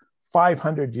a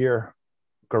 500-year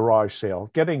garage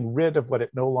sale, getting rid of what it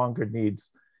no longer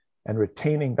needs and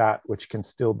retaining that which can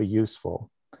still be useful.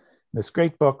 In this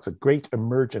great book, The Great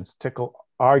Emergence, Tickle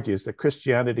argues that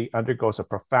Christianity undergoes a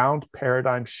profound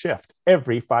paradigm shift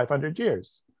every 500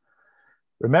 years.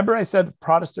 Remember I said the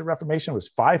Protestant Reformation was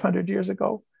 500 years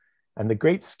ago? And the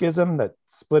Great Schism that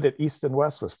split it east and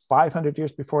west was 500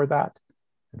 years before that.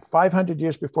 And 500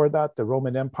 years before that, the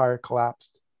Roman Empire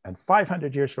collapsed. And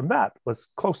 500 years from that was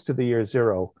close to the year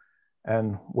zero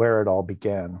and where it all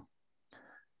began.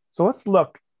 So let's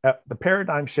look at the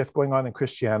paradigm shift going on in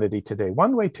Christianity today.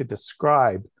 One way to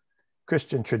describe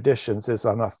Christian traditions is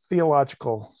on a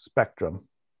theological spectrum,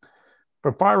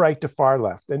 from far right to far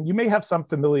left. And you may have some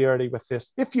familiarity with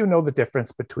this if you know the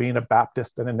difference between a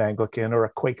Baptist and an Anglican, or a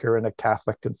Quaker and a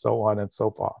Catholic, and so on and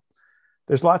so forth.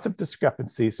 There's lots of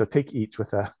discrepancies, so take each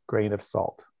with a grain of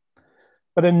salt.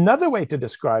 But another way to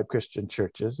describe Christian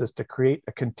churches is to create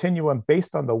a continuum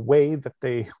based on the way that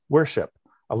they worship,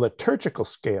 a liturgical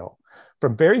scale,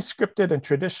 from very scripted and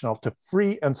traditional to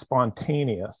free and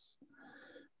spontaneous.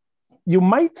 you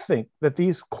might think that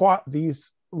these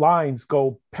lines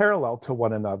go parallel to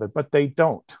one another, but they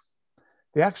don't.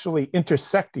 They actually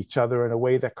intersect each other in a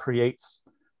way that creates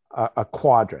a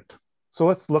quadrant. So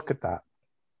let's look at that.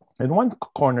 In one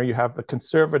corner, you have the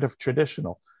conservative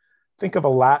traditional. Think of a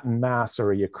Latin mass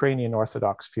or a Ukrainian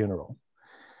Orthodox funeral.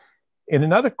 In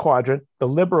another quadrant, the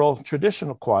liberal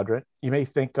traditional quadrant, you may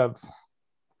think of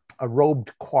a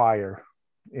robed choir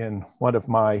in one of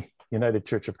my United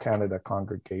Church of Canada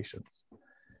congregations.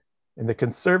 In the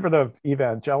conservative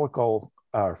evangelical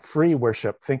free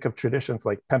worship, think of traditions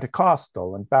like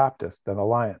Pentecostal and Baptist and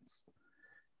Alliance.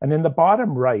 And in the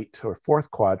bottom right or fourth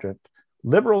quadrant,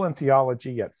 liberal in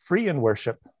theology yet free in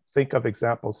worship, think of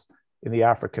examples in the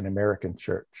African American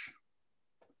church.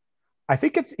 I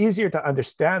think it's easier to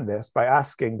understand this by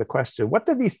asking the question, what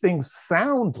do these things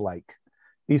sound like?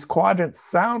 These quadrants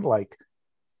sound like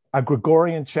a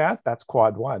Gregorian chant, that's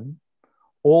quad 1.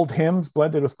 Old hymns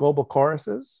blended with global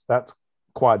choruses, that's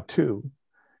quad 2.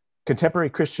 Contemporary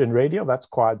Christian radio, that's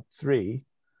quad 3.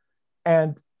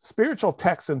 And spiritual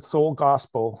texts and soul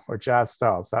gospel or jazz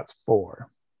styles, that's 4.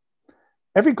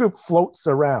 Every group floats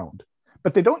around,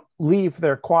 but they don't leave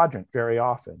their quadrant very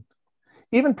often.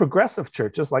 Even progressive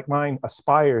churches like mine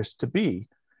aspires to be,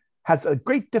 has a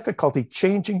great difficulty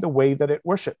changing the way that it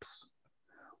worships.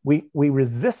 We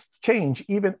resist change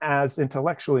even as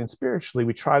intellectually and spiritually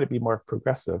we try to be more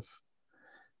progressive.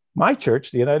 My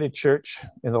church, the United Church,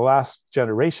 in the last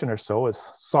generation or so has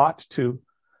sought to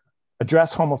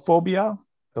address homophobia,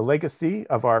 the legacy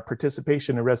of our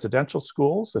participation in residential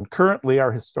schools, and currently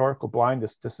our historical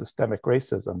blindness to systemic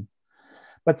racism.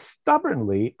 But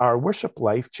stubbornly, our worship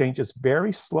life changes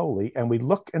very slowly, and we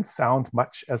look and sound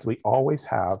much as we always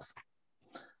have.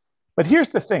 But here's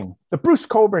the thing, the Bruce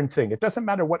Coburn thing, it doesn't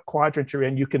matter what quadrant you're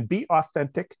in, you can be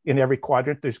authentic in every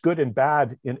quadrant. There's good and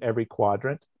bad in every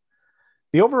quadrant.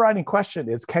 The overriding question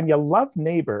is, can you love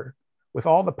neighbor with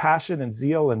all the passion and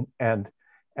zeal and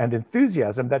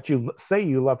enthusiasm that you say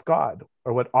you love God,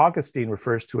 or what Augustine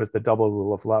refers to as the double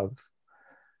rule of love?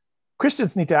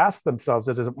 Christians need to ask themselves,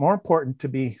 is it more important to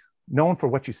be known for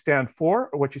what you stand for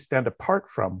or what you stand apart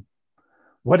from?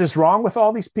 What is wrong with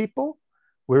all these people?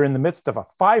 We're in the midst of a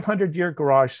 500-year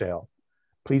garage sale.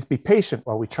 Please be patient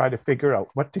while we try to figure out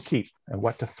what to keep and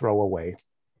what to throw away.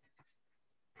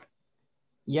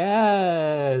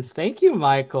 Yes, thank you,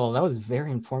 Michael. That was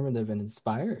very informative and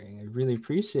inspiring. I really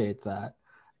appreciate that.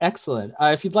 Excellent.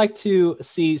 If you'd like to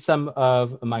see some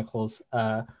of Michael's,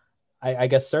 I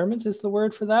guess sermons is the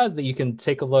word for that you can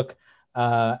take a look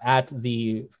at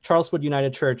the Charleswood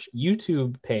United Church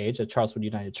YouTube page at Charleswood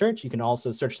United Church. You can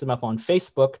also search them up on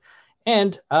Facebook,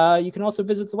 and you can also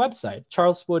visit the website,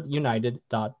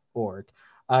 charleswoodunited.org.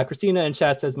 Christina in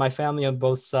chat says, my family on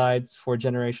both sides 4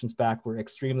 generations back were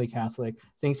extremely Catholic.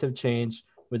 Things have changed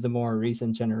with the more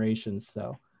recent generations,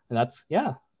 though. And that's,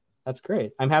 yeah, that's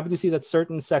great. I'm happy to see that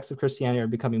certain sects of Christianity are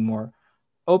becoming more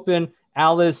open.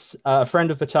 Alice, a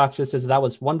friend of PechaKucha, says that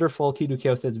was wonderful.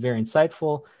 Kidukyo says very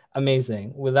insightful.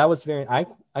 Amazing. Well, that was very, I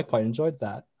quite enjoyed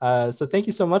that. So thank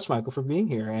you so much, Michael, for being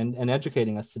here and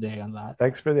educating us today on that.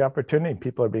 Thanks for the opportunity.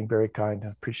 People are being very kind. I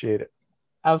appreciate it.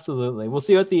 Absolutely. We'll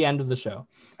see you at the end of the show.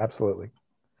 Absolutely.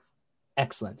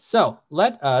 Excellent. So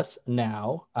let us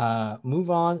now move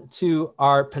on to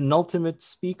our penultimate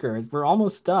speaker. We're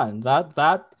almost done.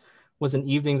 That was an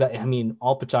evening that, I mean,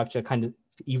 all PechaKucha kind of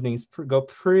evenings go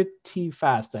pretty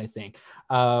fast, I think.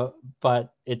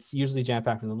 But it's usually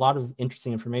jam-packed with a lot of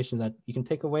interesting information that you can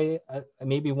take away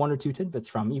maybe 1 or 2 tidbits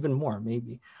from, even more,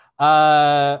 maybe. There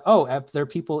are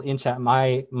people in chat.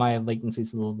 My latency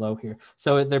is a little low here.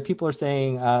 So there are people are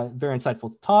saying, very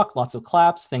insightful talk, lots of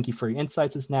claps. Thank you for your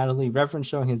insights, says Natalie. Reverend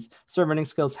showing his sermoning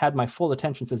skills, had my full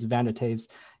attention, says Vanda Taves.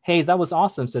 Hey, that was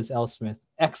awesome, says L. Smith.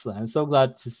 Excellent. I'm so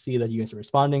glad to see that you guys are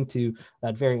responding to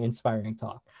that very inspiring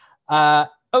talk.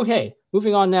 Okay,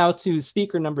 moving on now to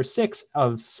speaker number 6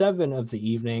 of 7 of the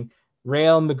evening,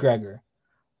 Rhael McGregor.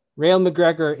 Rhael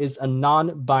McGregor is a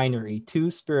non-binary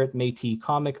two-spirit Métis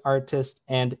comic artist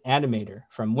and animator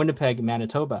from Winnipeg,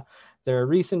 Manitoba. They're a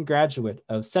recent graduate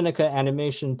of Seneca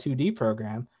Animation 2D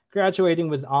program, graduating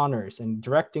with honors and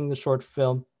directing the short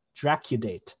film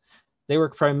Dracudate. They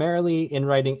work primarily in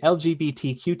writing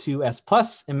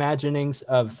LGBTQ2S+ imaginings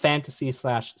of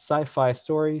fantasy/sci-fi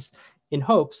stories in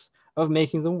hopes of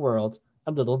making the world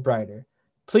a little brighter.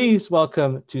 Please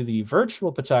welcome to the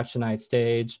virtual PechaKucha Night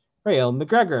stage, Rhael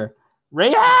McGregor.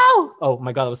 Rhael! Oh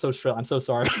my God, that was so shrill. I'm so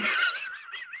sorry.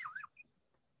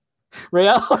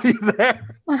 Rhael, are you there?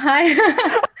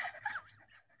 Hi.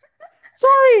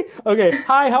 Sorry. Okay.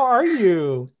 Hi, how are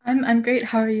you? I'm great.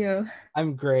 How are you?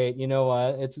 I'm great. You know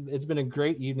what? It's been a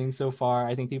great evening so far.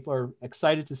 I think people are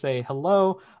excited to say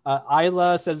hello.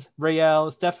 Isla says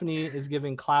Rhael. Stephanie is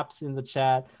giving claps in the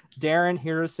chat. Darren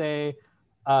Hirose,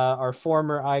 our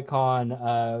former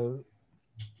icon,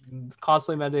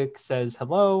 cosplay medic says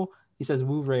hello. He says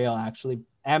woo Rhael actually.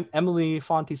 Emily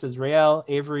Fonte says Rhael.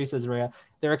 Avery says Rhael.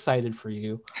 They're excited for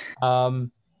you.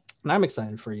 And I'm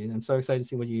excited for you. I'm so excited to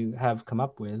see what you have come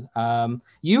up with.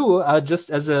 You, just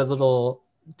as a little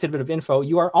tidbit of info,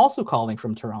 you are also calling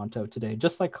from Toronto today,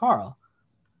 just like Carl.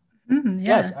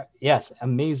 Yeah. Yes,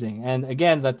 amazing. And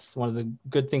again, that's one of the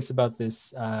good things about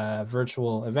this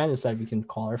virtual event is that we can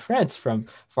call our friends from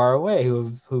far away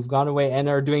who've gone away and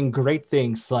are doing great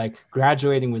things like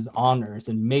graduating with honors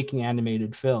and making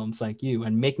animated films like you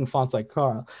and making fonts like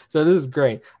Carl. So this is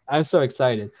great. I'm so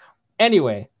excited.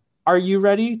 Anyway, are you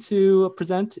ready to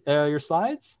present your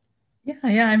slides? Yeah,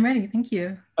 I'm ready. Thank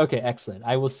you. Okay, excellent.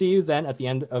 I will see you then at the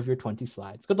end of your 20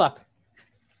 slides. Good luck.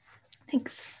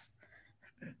 Thanks.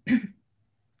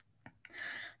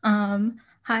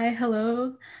 Hi,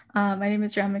 hello. My name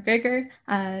is Rhael McGregor.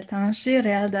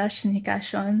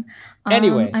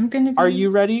 Anyway, I'm going to be... Are you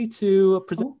ready to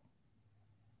present?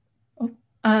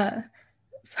 Hold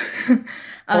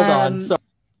on. So,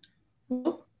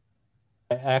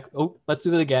 let's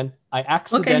do that again. I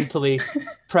accidentally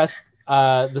pressed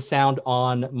the sound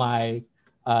on my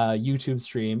YouTube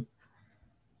stream.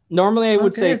 Normally I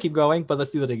would say keep going, but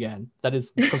let's do that again. That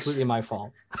is completely my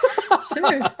fault.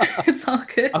 Sure, it's all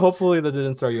good. Hopefully that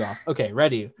didn't throw you off. Okay,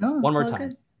 ready? No, one more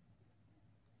time.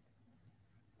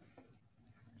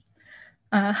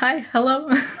 Hi, hello.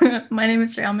 My name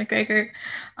is Rhael McGregor.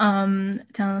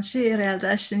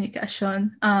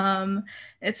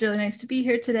 It's really nice to be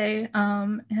here today.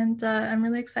 And I'm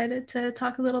really excited to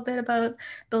talk a little bit about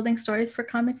building stories for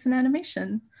comics and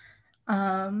animation. We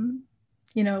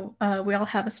all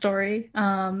have a story,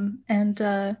 and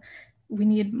we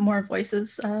need more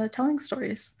voices telling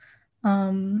stories.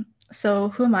 So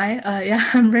who am I?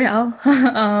 I'm Rhael.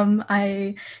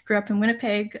 I grew up in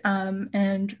Winnipeg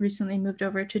and recently moved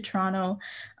over to Toronto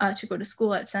to go to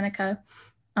school at Seneca.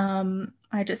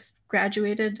 I just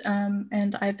graduated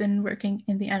and I've been working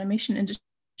in the animation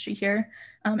industry here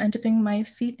and dipping my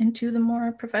feet into the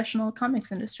more professional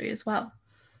comics industry as well.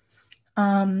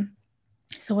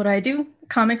 So what do I do?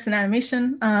 Comics and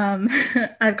animation.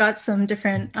 I've got some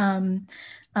different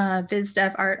viz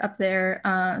dev art up there,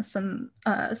 some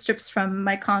strips from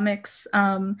my comics,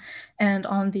 and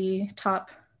on the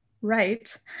top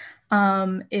right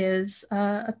is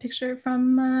a picture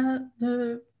from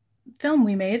the film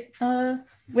we made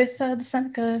with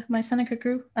my Seneca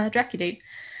crew, Dracudate.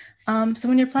 So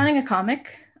when you're planning a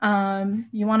comic,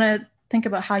 you want to think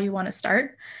about how you want to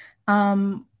start.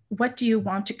 What do you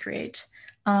want to create?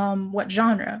 What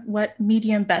genre? What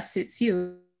medium best suits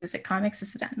you? Is it comics?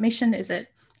 Is it animation? Is it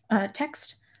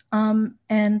text? So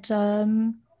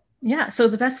the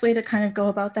best way to kind of go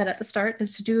about that at the start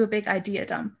is to do a big idea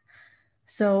dump.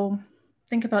 So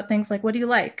think about things like, what do you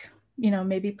like?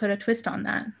 Maybe put a twist on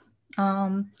that.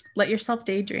 Let yourself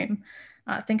daydream.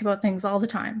 Think about things all the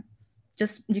time.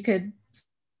 You could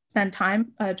spend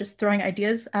time just throwing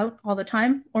ideas out all the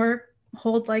time, or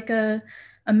hold like a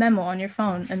memo on your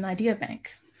phone, an idea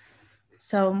bank.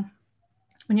 So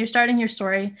when you're starting your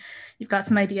story, you've got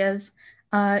some ideas,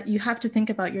 you have to think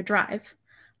about your drive.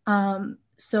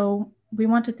 So we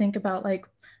want to think about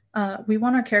we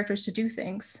want our characters to do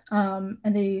things, and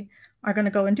they are going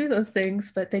to go and do those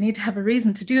things, but they need to have a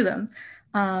reason to do them.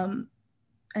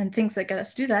 And things that get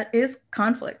us to do that is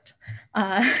conflict.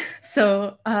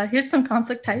 So here's some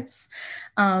conflict types.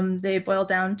 They boil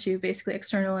down to basically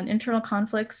external and internal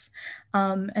conflicts.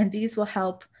 And these will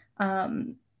help,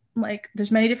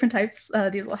 there's many different types.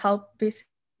 These will help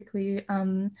basically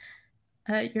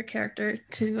your character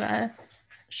to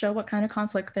show what kind of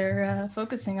conflict they're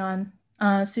focusing on.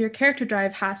 So your character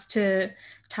drive has to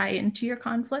tie into your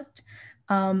conflict.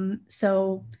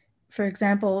 So for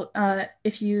example,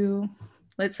 if you,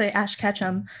 let's say Ash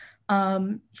Ketchum,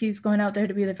 he's going out there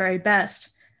to be the very best.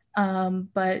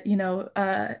 But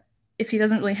if he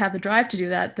doesn't really have the drive to do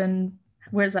that, then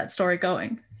where's that story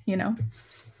going,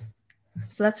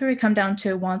 So that's where we come down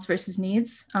to wants versus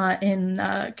needs. In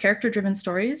character-driven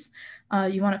stories,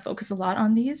 you want to focus a lot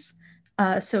on these.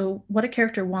 So what a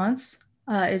character wants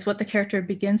is what the character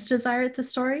begins to desire at the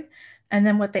story, and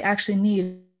then what they actually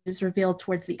need is revealed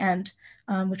towards the end,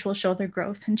 which will show their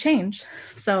growth and change.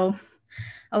 So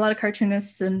a lot of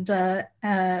cartoonists and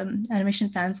animation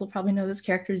fans will probably know this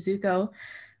character Zuko.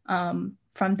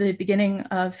 From the beginning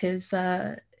of his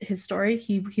story,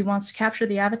 he wants to capture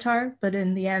the Avatar, but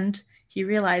in the end, he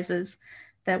realizes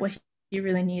that what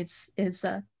really needs is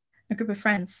a group of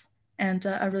friends and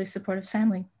a really supportive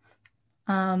family.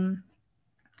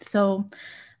 So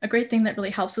a great thing that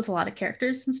really helps with a lot of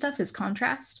characters and stuff is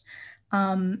contrast.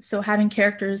 So having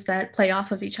characters that play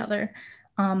off of each other,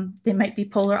 they might be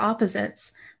polar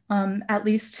opposites, at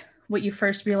least what you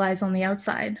first realize on the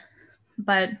outside.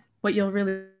 But what you'll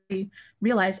really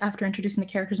realize after introducing the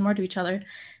characters more to each other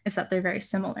is that they're very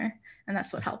similar, and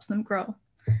that's what helps them grow.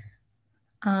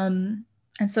 And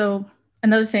so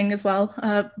another thing as well,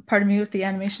 part of me with the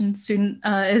animation student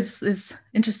is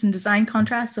interest in design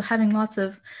contrast. So having lots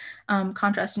of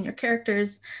contrast in your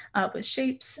characters with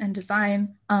shapes and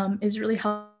design is really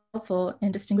helpful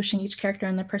in distinguishing each character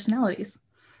and their personalities.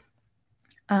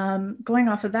 Going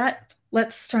off of that,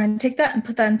 let's try and take that and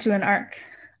put that into an arc.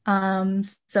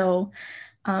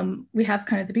 We have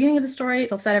kind of the beginning of the story.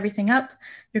 It'll set everything up.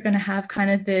 You're going to have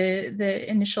kind of the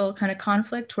initial kind of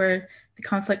conflict where the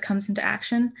conflict comes into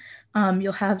action.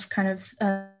 You'll have kind of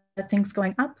things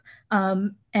going up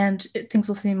and things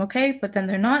will seem okay, but then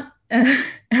they're not.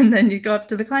 And then you go up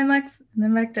to the climax and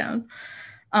then back down.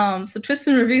 So twists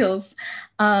and reveals.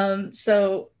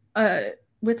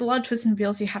 With a lot of twists and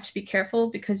reveals, you have to be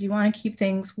careful because you want to keep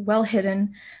things well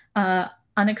hidden,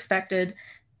 unexpected,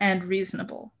 and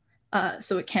reasonable.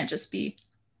 So it can't just be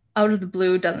out of the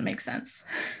blue, doesn't make sense.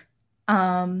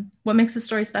 What makes the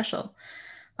story special?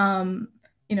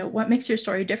 What makes your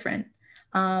story different?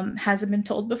 Has it been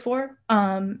told before?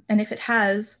 And if it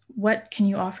has, what can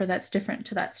you offer that's different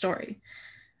to that story?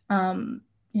 And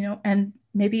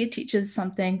maybe it teaches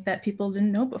something that people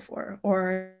didn't know before,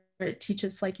 or it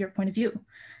teaches like your point of view,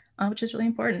 which is really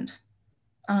important.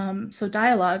 So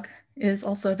dialogue is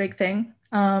also a big thing.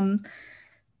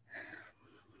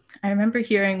 I remember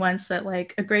hearing once that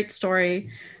like a great story,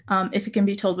 if it can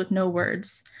be told with no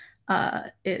words,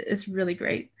 it is really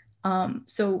great.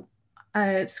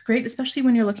 It's great, especially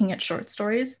when you're looking at short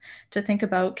stories, to think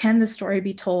about, can the story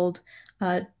be told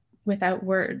without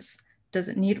words? Does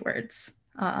it need words?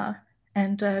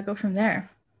 And go from there.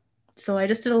 So I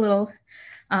just did a little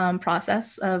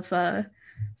process of,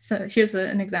 so here's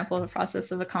an example of a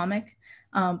process of a comic,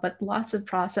 but lots of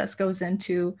process goes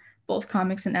into both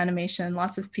comics and animation.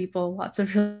 Lots of people, lots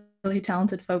of really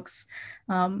talented folks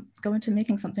go into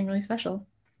making something really special.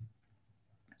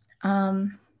 A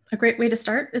great way to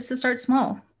start is to start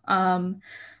small. A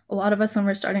lot of us, when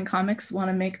we're starting comics, want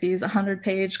to make these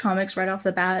 100-page comics right off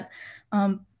the bat.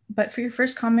 But for your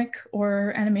first comic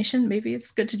or animation, maybe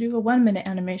it's good to do a 1-minute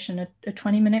animation, a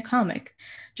 20-minute comic,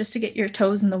 just to get your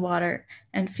toes in the water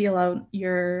and feel out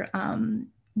your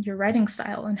writing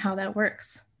style and how that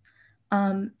works.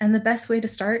 And the best way to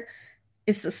start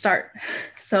is to start.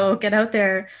 So get out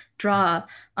there, draw,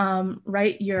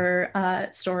 write your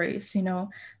stories,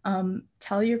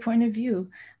 tell your point of view,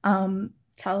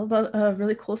 tell about a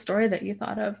really cool story that you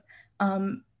thought of,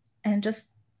 and just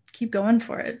keep going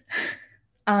for it.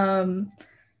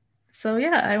 So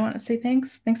yeah, I want to say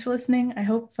thanks. Thanks for listening. I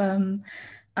hope you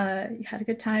had a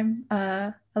good time.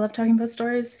 I love talking about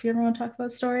stories. If you ever want to talk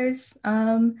about stories,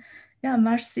 yeah,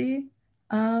 merci.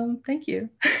 Thank you.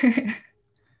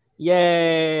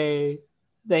 Yay.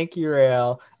 Thank you,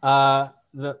 Rhael. I'm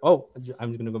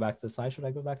going to go back to the slide. Should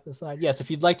I go back to the slide? Yes, if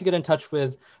you'd like to get in touch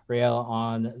with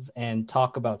Rhael and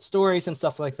talk about stories and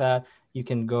stuff like that, you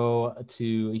can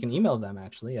email them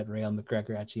actually at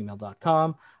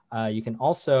rhaelmcgregor@gmail.com. You can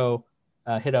also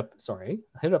hit up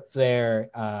their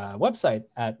website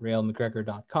at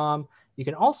rhaelmcgregor.com. You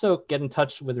can also get in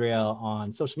touch with Rhael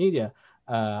on social media,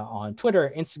 on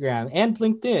Twitter, Instagram, and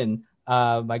LinkedIn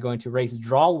by going to Race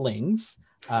Drawlings,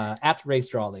 at Race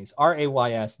Drawlings,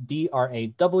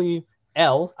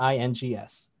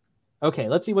 RaysDrawlings. Okay,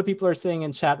 let's see what people are saying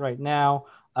in chat right now.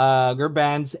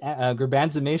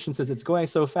 Gerbanzimation says it's going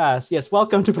so fast. Yes,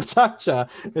 welcome to PechaKucha.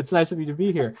 It's nice of you to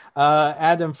be here.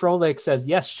 Adam Frolik says,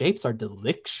 yes, shapes are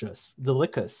delicious.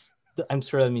 I'm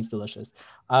sure that means delicious.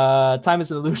 Time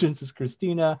is an illusion, says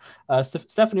Christina.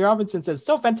 Stephanie Robinson says,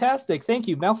 so fantastic. Thank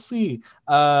you. Merci.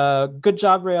 Good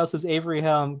job, Rhael, says Avery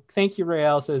Helm. Thank you,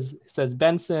 Rhael, says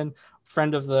Benson,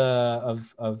 friend of the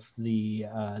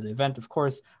event, of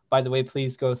course. By the way,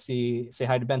 please go say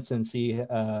hi to Benson,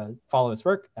 follow his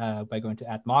work by going to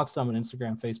 @Mogsum on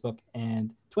Instagram, Facebook,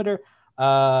 and Twitter.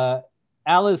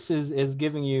 Alice is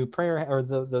giving you prayer, or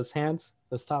those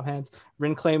top hands.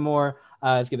 Rin Claymore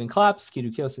is giving claps. Kidu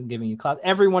Kyosa is giving you claps.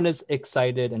 Everyone is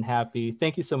excited and happy.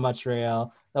 Thank you so much,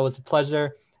 Rhael. That was a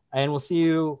pleasure. And we'll see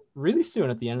you really soon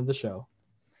at the end of the show.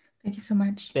 Thank you so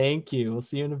much. Thank you. We'll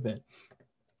see you in a bit.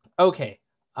 Okay.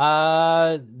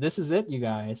 This is it, you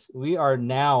guys. We are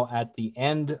now at the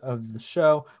end of the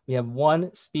show. We have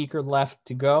one speaker left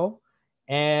to go,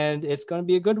 And it's going to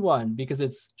be a good one because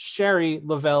it's Chery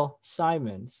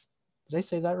Lowell-Simons. Did I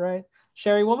say that right?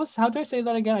 Chery, how do I say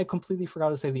that again? I completely forgot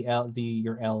to say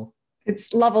your L.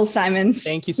 It's Lowell-Simons.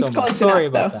 Thank you so It's much. close Sorry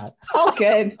enough, about that. All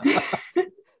good.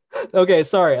 Okay,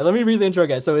 sorry. Let me read the intro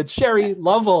again. So it's Chery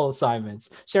Lowell-Simons.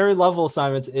 Chery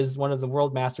Lowell-Simons is one of the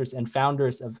world masters and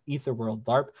founders of Etherworld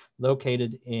LARP,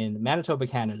 located in Manitoba,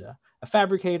 Canada. A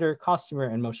fabricator, costumer,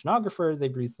 and motionographer, they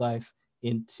breathe life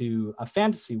into a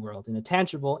fantasy world in a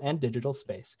tangible and digital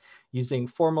space. Using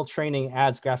formal training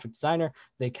as graphic designer,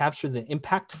 they capture the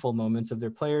impactful moments of their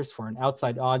players for an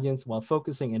outside audience while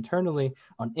focusing internally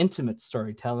on intimate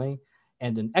storytelling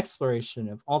and an exploration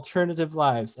of alternative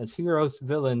lives as heroes,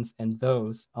 villains, and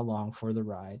those along for the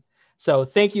ride. So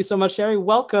thank you so much, Chery.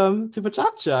 Welcome to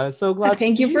PechaKucha. I'm so glad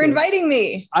Thank you for inviting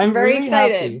me. I'm very really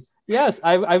excited. Happy. Yes,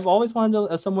 I've always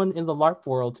wanted someone in the LARP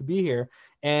world to be here.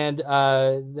 And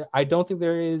I don't think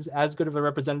there is as good of a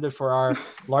representative for our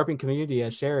LARPing community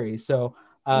as Chery. So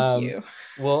Thank you.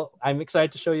 Well, I'm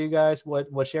excited to show you guys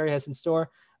what Chery has in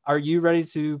store. Are you ready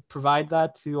to provide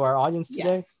that to our audience today?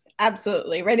 Yes,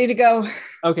 absolutely. Ready to go.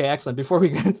 Okay, excellent. Before we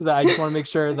get into that, I just want to make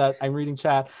sure that I'm reading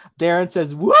chat. Darren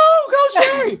says, "Woo, go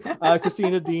Chery!"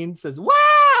 Christina Dean says,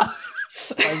 "Wow!"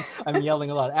 I'm yelling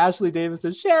a lot. Ashley Davis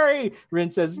says, "Chery!" Rin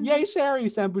says, "Yay, Chery!"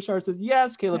 Sam Bouchard says,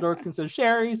 "Yes!" Kayla Dorkson says,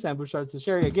 "Chery!" Sam Bouchard says,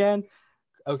 "Chery!" again.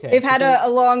 Okay. They've had a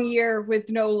long year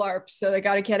with no LARP, so they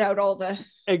got to get out all the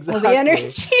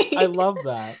energy. I love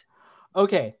that.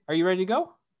 Okay, are you ready to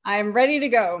go? I'm ready to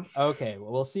go. Okay,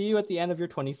 well, we'll see you at the end of your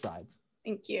 20 slides.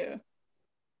 Thank you.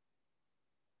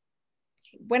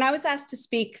 When I was asked to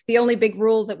speak, the only big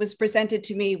rule that was presented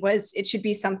to me was it should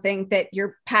be something that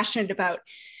you're passionate about.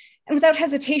 And without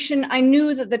hesitation, I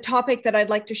knew that the topic that I'd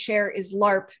like to share is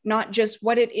LARP, not just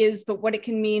what it is, but what it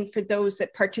can mean for those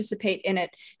that participate in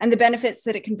it and the benefits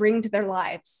that it can bring to their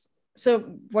lives.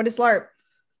 So what is LARP?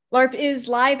 LARP is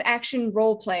live action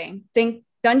role playing. Think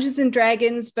Dungeons and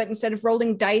Dragons, but instead of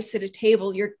rolling dice at a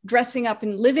table, you're dressing up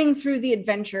and living through the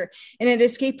adventure in an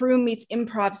escape room meets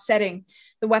improv setting.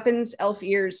 The weapons, elf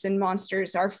ears, and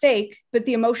monsters are fake, but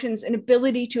the emotions and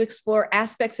ability to explore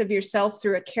aspects of yourself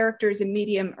through a character as a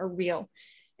medium are real.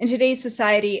 In today's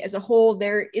society as a whole,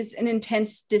 there is an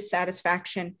intense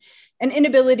dissatisfaction, an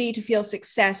inability to feel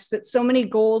success that so many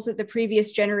goals that the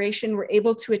previous generation were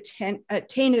able to attain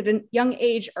at a young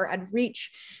age are out of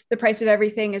reach. The price of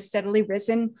everything has steadily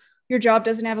risen. Your job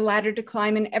doesn't have a ladder to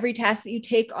climb, and every task that you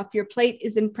take off your plate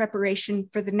is in preparation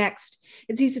for the next.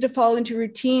 It's easy to fall into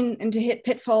routine and to hit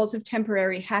pitfalls of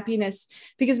temporary happiness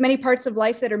because many parts of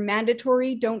life that are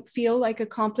mandatory don't feel like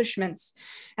accomplishments,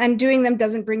 and doing them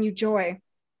doesn't bring you joy.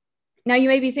 Now you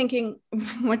may be thinking,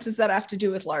 what does that have to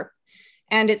do with LARP?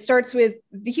 And it starts with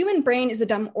the human brain is a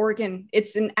dumb organ.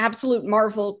 It's an absolute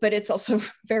marvel, but it's also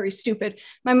very stupid.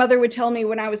 My mother would tell me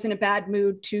when I was in a bad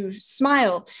mood to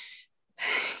smile.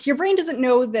 Your brain doesn't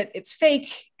know that it's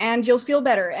fake and you'll feel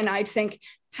better. And I'd think,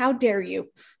 how dare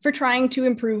you for trying to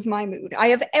improve my mood? I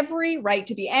have every right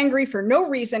to be angry for no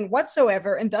reason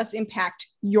whatsoever and thus impact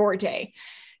your day.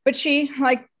 But she,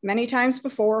 like many times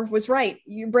before, was right.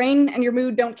 Your brain and your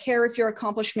mood don't care if your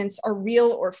accomplishments are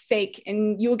real or fake,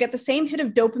 and you will get the same hit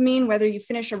of dopamine whether you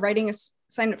finish a writing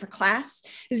assignment for class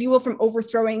as you will from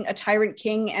overthrowing a tyrant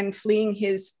king and freeing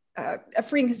his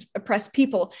oppressed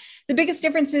people. The biggest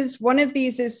difference is one of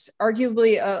these is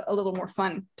arguably a little more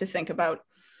fun to think about.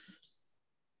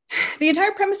 The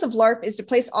entire premise of LARP is to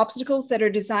place obstacles that are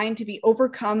designed to be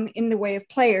overcome in the way of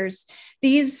players.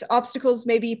 These obstacles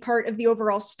may be part of the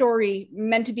overall story,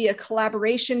 meant to be a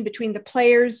collaboration between the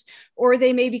players, or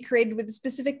they may be created with a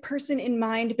specific person in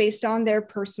mind based on their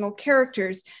personal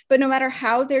characters. But no matter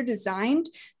how they're designed,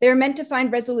 they're meant to find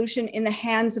resolution in the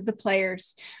hands of the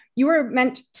players. You are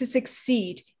meant to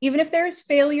succeed. Even if there is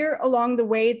failure along the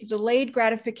way, the delayed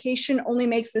gratification only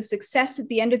makes the success at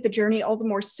the end of the journey all the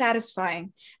more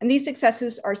satisfying. And these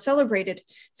successes are celebrated.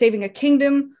 Saving a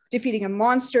kingdom, defeating a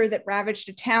monster that ravaged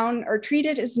a town are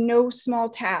treated as no small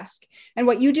task. And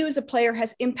what you do as a player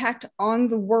has impact on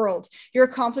the world. Your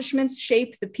accomplishments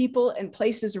shape the people and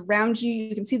places around you.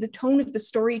 You can see the tone of the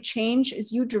story change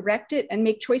as you direct it and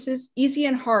make choices easy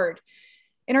and hard.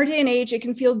 In our day and age, it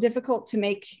can feel difficult to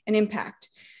make an impact.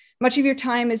 Much of your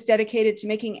time is dedicated to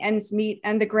making ends meet,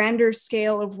 and the grander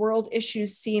scale of world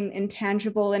issues seem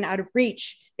intangible and out of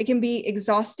reach. It can be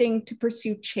exhausting to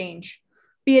pursue change,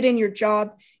 be it in your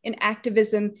job, in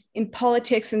activism, in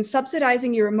politics, and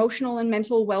subsidizing your emotional and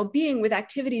mental well-being with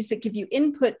activities that give you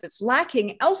input that's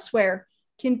lacking elsewhere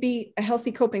can be a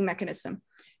healthy coping mechanism,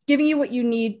 giving you what you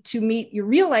need to meet your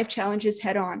real-life challenges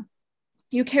head-on.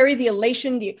 You carry the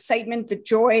elation, the excitement, the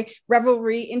joy,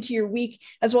 revelry into your week,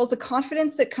 as well as the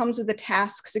confidence that comes with a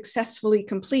task successfully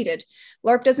completed.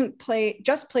 LARP doesn't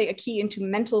just play a key into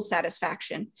mental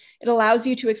satisfaction. It allows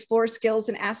you to explore skills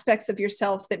and aspects of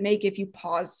yourself that may give you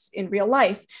pause in real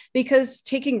life, because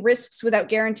taking risks without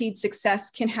guaranteed success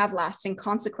can have lasting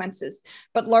consequences.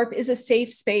 But LARP is a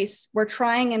safe space where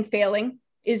trying and failing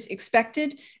is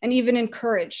expected and even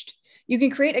encouraged. You can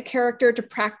create a character to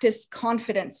practice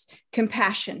confidence,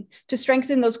 compassion, to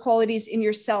strengthen those qualities in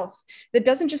yourself that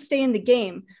doesn't just stay in the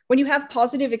game. When you have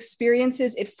positive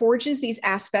experiences, it forges these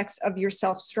aspects of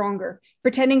yourself stronger.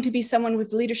 Pretending to be someone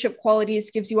with leadership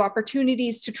qualities gives you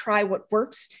opportunities to try what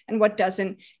works and what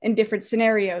doesn't in different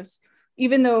scenarios.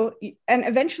 And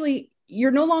eventually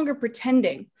you're no longer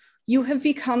pretending. You have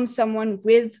become someone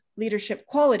with leadership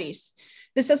qualities.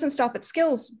 This doesn't stop at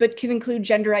skills, but can include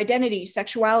gender identity,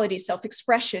 sexuality,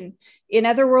 self-expression. In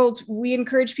Etherworld, we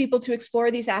encourage people to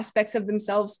explore these aspects of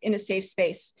themselves in a safe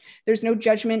space. There's no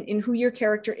judgment in who your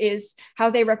character is, how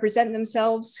they represent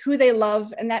themselves, who they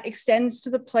love, and that extends to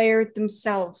the player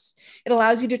themselves. It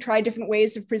allows you to try different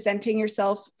ways of presenting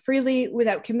yourself freely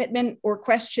without commitment or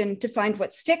question to find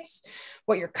what sticks,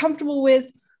 what you're comfortable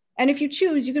with. And if you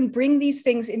choose, you can bring these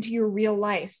things into your real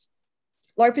life.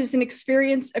 LARP is an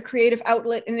experience, a creative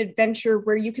outlet, an adventure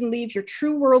where you can leave your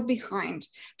true world behind,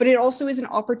 but it also is an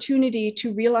opportunity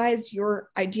to realize your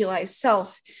idealized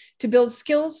self, to build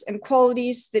skills and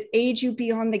qualities that aid you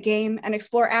beyond the game and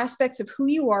explore aspects of who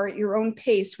you are at your own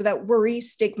pace without worry,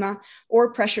 stigma,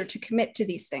 or pressure to commit to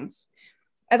these things.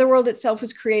 Etherworld itself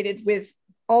was created with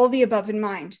all of the above in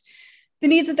mind. The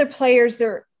needs of their players,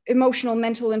 their emotional,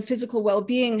 mental, and physical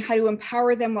well-being, how to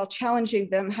empower them while challenging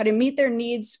them, how to meet their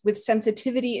needs with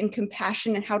sensitivity and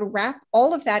compassion, and how to wrap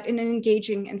all of that in an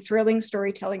engaging and thrilling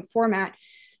storytelling format.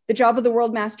 The job of the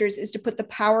World Masters is to put the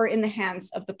power in the hands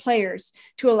of the players,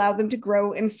 to allow them to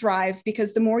grow and thrive,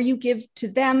 because the more you give to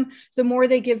them, the more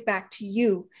they give back to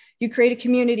you. You create a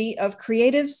community of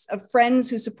creatives, of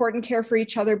friends who support and care for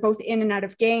each other, both in and out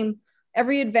of game.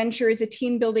 Every adventure is a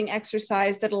team-building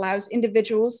exercise that allows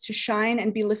individuals to shine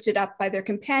and be lifted up by their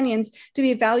companions, to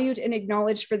be valued and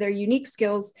acknowledged for their unique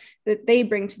skills that they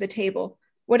bring to the table.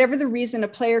 Whatever the reason a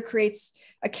player creates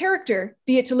a character,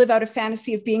 be it to live out a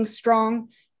fantasy of being strong,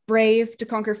 brave, to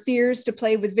conquer fears, to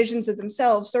play with visions of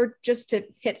themselves, or just to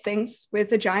hit things with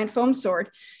a giant foam sword,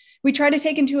 we try to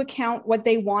take into account what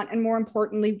they want and, more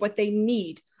importantly, what they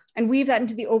need, and weave that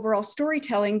into the overall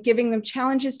storytelling, giving them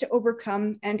challenges to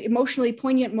overcome and emotionally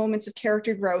poignant moments of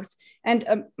character growth, and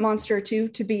a monster or two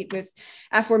to beat with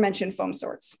aforementioned foam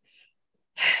swords.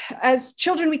 As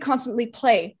children, we constantly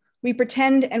play. We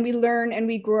pretend and we learn and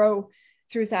we grow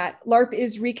through that. LARP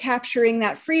is recapturing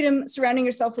that freedom, surrounding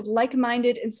yourself with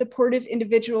like-minded and supportive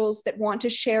individuals that want to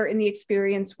share in the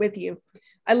experience with you.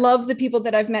 I love the people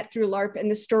that I've met through LARP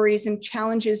and the stories and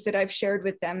challenges that I've shared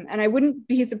with them. And I wouldn't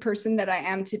be the person that I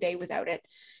am today without it.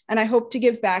 And I hope to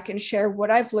give back and share what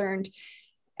I've learned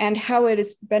and how it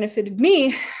has benefited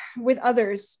me with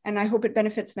others. And I hope it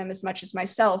benefits them as much as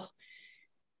myself.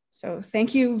 So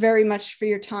thank you very much for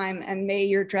your time, and may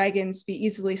your dragons be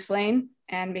easily slain,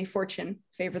 and may fortune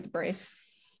favor the brave.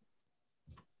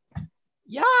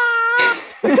 Yeah.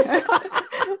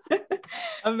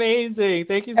 Amazing.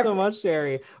 Thank you so much,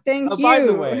 Chery. Thank you. By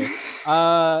the way,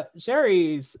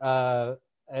 Chery's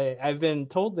I've been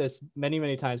told this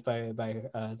many times by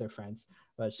their friends,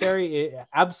 but Chery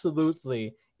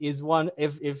absolutely is one.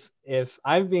 If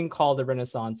I'm being called a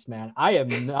Renaissance man, I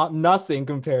am nothing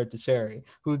compared to Chery,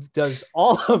 who does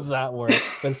all of that work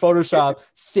with Photoshop,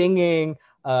 singing,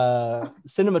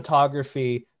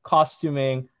 cinematography,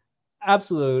 costuming.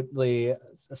 Absolutely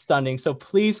stunning. So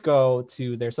please go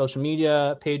to their social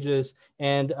media pages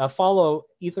and follow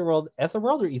Etherworld or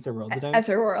Etherworld?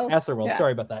 Etherworld. Yeah.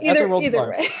 Sorry about that. Either LARP.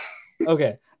 way.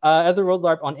 Okay. Etherworld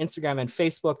LARP on Instagram and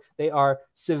Facebook. They are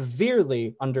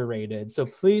severely underrated. So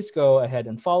please go ahead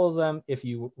and follow them if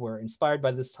you were inspired by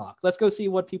this talk. Let's go see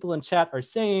what people in chat are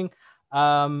saying.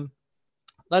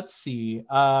 Let's see.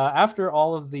 After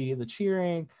all of the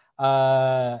cheering,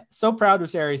 so proud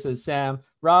of Chery, says Sam.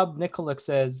 Rob Nikolic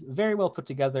says, very well put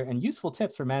together and useful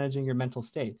tips for managing your mental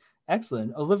state.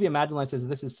 Excellent. Olivia Madeline says,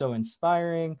 this is so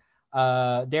inspiring.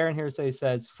 Darren here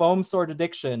says, foam sword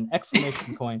addiction,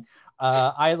 exclamation point.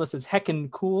 Isla says, heckin'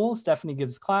 cool. Stephanie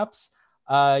gives claps.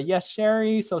 Yes,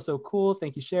 Chery, so cool.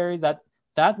 Thank you, Chery. That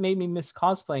made me miss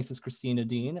cosplaying, says Christina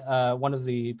Dean, one of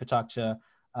the PechaKucha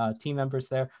team members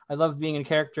there. I love being in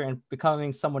character and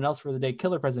becoming someone else for the day.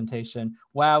 Killer presentation.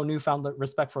 Wow, newfound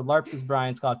respect for LARP, says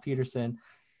Brian Scott Peterson.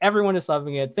 Everyone is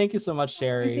loving it. Thank you so much,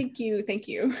 Chery. Thank you. Thank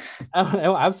you.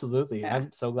 Oh, absolutely. Yeah.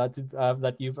 I'm so glad to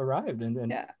that you've arrived and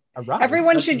Yeah. arrived.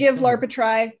 Everyone That's should give insane. LARP a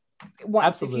try. Once,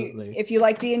 Absolutely. If you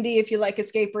like D&D, if you like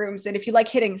escape rooms, and if you like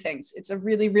hitting things, it's a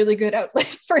really, really good outlet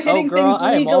for hitting girl,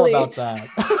 things legally. I am all about that.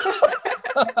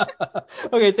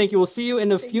 Okay, thank you. We'll see you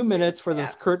in a few minutes for the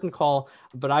curtain call,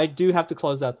 but I do have to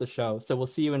close out the show. So we'll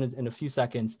see you in a few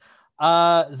seconds.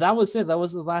 That was it. That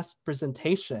was the last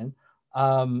presentation.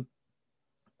 I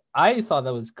thought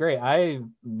that was great. I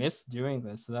miss doing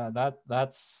this.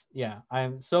 That's yeah.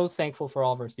 I'm so thankful for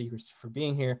all of our speakers for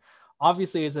being here.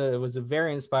 Obviously, it was a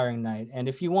very inspiring night. And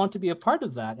if you want to be a part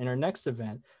of that in our next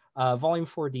event, Volume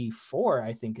 44,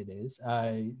 I think it is,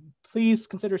 please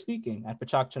consider speaking at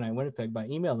PechaKucha Night Winnipeg by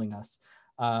emailing us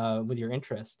with your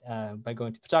interest by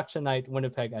going to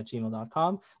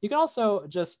PechaKuchaNightWinnipeg@gmail.com. You can also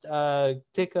just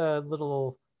take a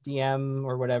little DM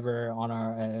or whatever on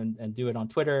our and do it on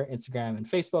Twitter, Instagram, and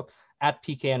Facebook at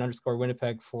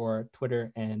PKN_Winnipeg for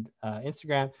Twitter and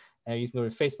Instagram. You can go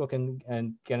to Facebook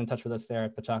and get in touch with us there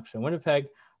at PechaKucha Winnipeg.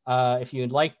 If you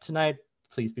like tonight,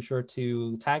 please be sure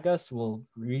to tag us. We'll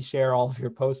reshare all of your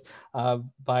posts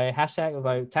by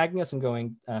tagging us and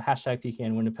going hashtag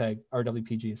PKN Winnipeg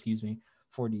RWPG, excuse me,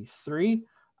 43.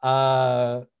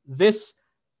 This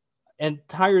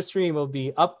entire stream will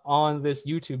be up on this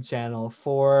YouTube channel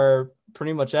for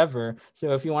pretty much ever.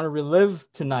 So if you want to relive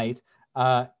tonight,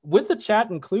 with the chat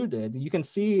included, you can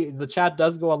see the chat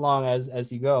does go along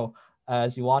as you go,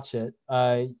 as you watch it.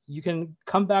 You can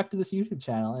come back to this YouTube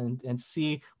channel and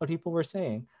see what people were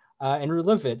saying and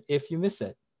relive it if you miss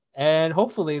it. And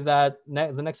hopefully that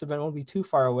the next event won't be too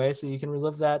far away, so you can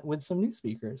relive that with some new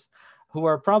speakers who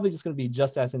are probably just going to be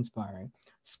just as inspiring.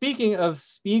 Speaking of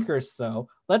speakers, though,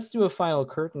 let's do a final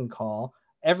curtain call.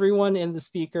 Everyone in the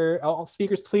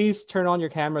speakers, please turn on your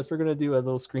cameras. We're going to do a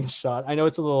little screenshot. I know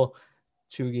it's a little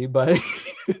chuggy, but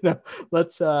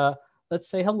let's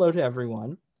say hello to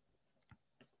everyone.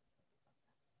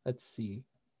 Let's see.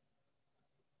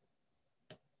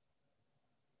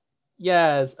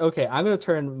 Yes. Okay. I'm going to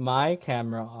turn my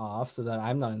camera off so that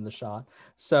I'm not in the shot.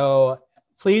 So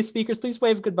please, speakers, please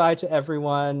wave goodbye to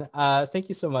everyone. Thank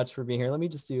you so much for being here. Let me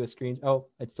just do a screen. Oh,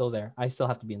 it's still there. I still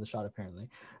have to be in the shot, apparently.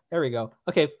 There we go.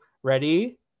 Okay.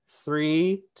 Ready?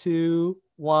 3, 2,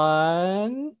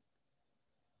 1.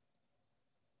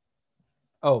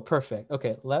 Oh, perfect.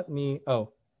 Okay.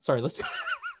 Sorry. Let's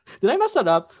Did I mess that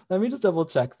up? Let me just double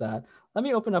check that. Let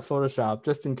me open up Photoshop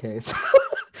just in case.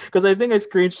 Because I think I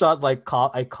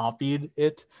screenshot, I copied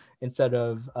it instead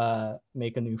of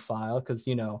make a new file, because,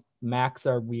 Macs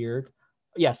are weird.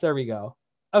 Yes, there we go.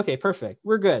 Okay, perfect.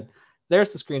 We're good. There's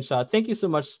the screenshot. Thank you so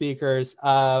much, speakers.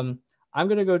 I'm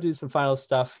going to go do some final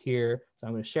stuff here. So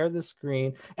I'm going to share this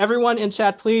screen. Everyone in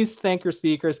chat, please thank your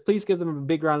speakers. Please give them a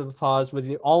big round of applause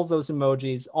with all of those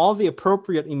emojis, all the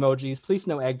appropriate emojis. Please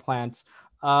no eggplants.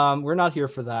 We're not here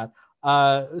for that.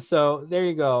 So there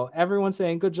you go. Everyone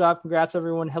saying good job. Congrats,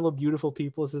 everyone. Hello, beautiful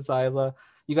people, says Isla.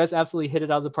 You guys absolutely hit it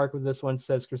out of the park with this one,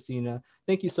 says Christina.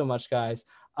 Thank you so much, guys.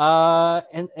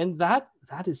 And that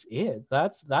is it.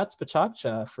 That's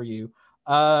PechaKucha for you.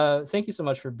 Thank you so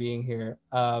much for being here.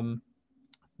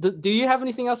 Do you have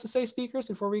anything else to say, speakers,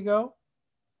 before we go?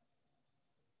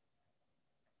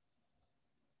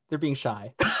 They're being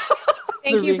shy.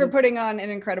 Thank you for putting on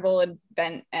an incredible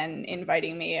event and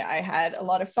inviting me. I had a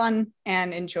lot of fun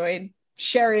and enjoyed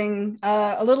sharing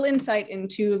a little insight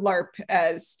into LARP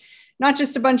as not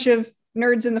just a bunch of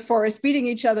nerds in the forest beating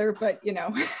each other, but,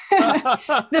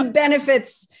 the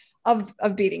benefits of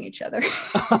beating each other.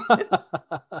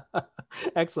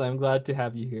 Excellent. I'm glad to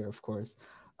have you here, of course.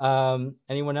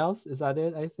 Anyone else? Is that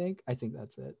it? I think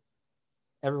that's it.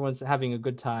 Everyone's having a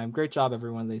good time. Great job,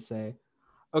 everyone, they say.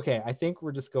 Okay, I think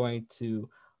we're just going to,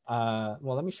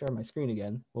 let me share my screen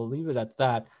again. We'll leave it at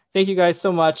that. Thank you guys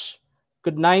so much.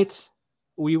 Good night.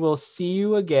 We will see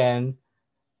you again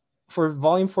for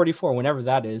volume 44, whenever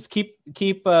that is. Keep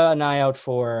an eye out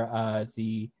for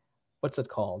what's it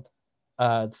called?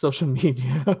 Social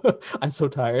media. I'm so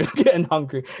tired, getting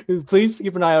hungry. Please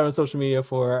keep an eye out on social media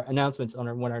for announcements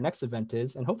on when our next event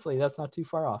is, and hopefully that's not too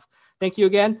far off. Thank you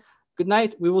again. Good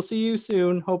night. We will see you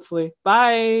soon, hopefully.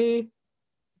 Bye.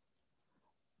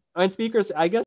 And speakers, I guess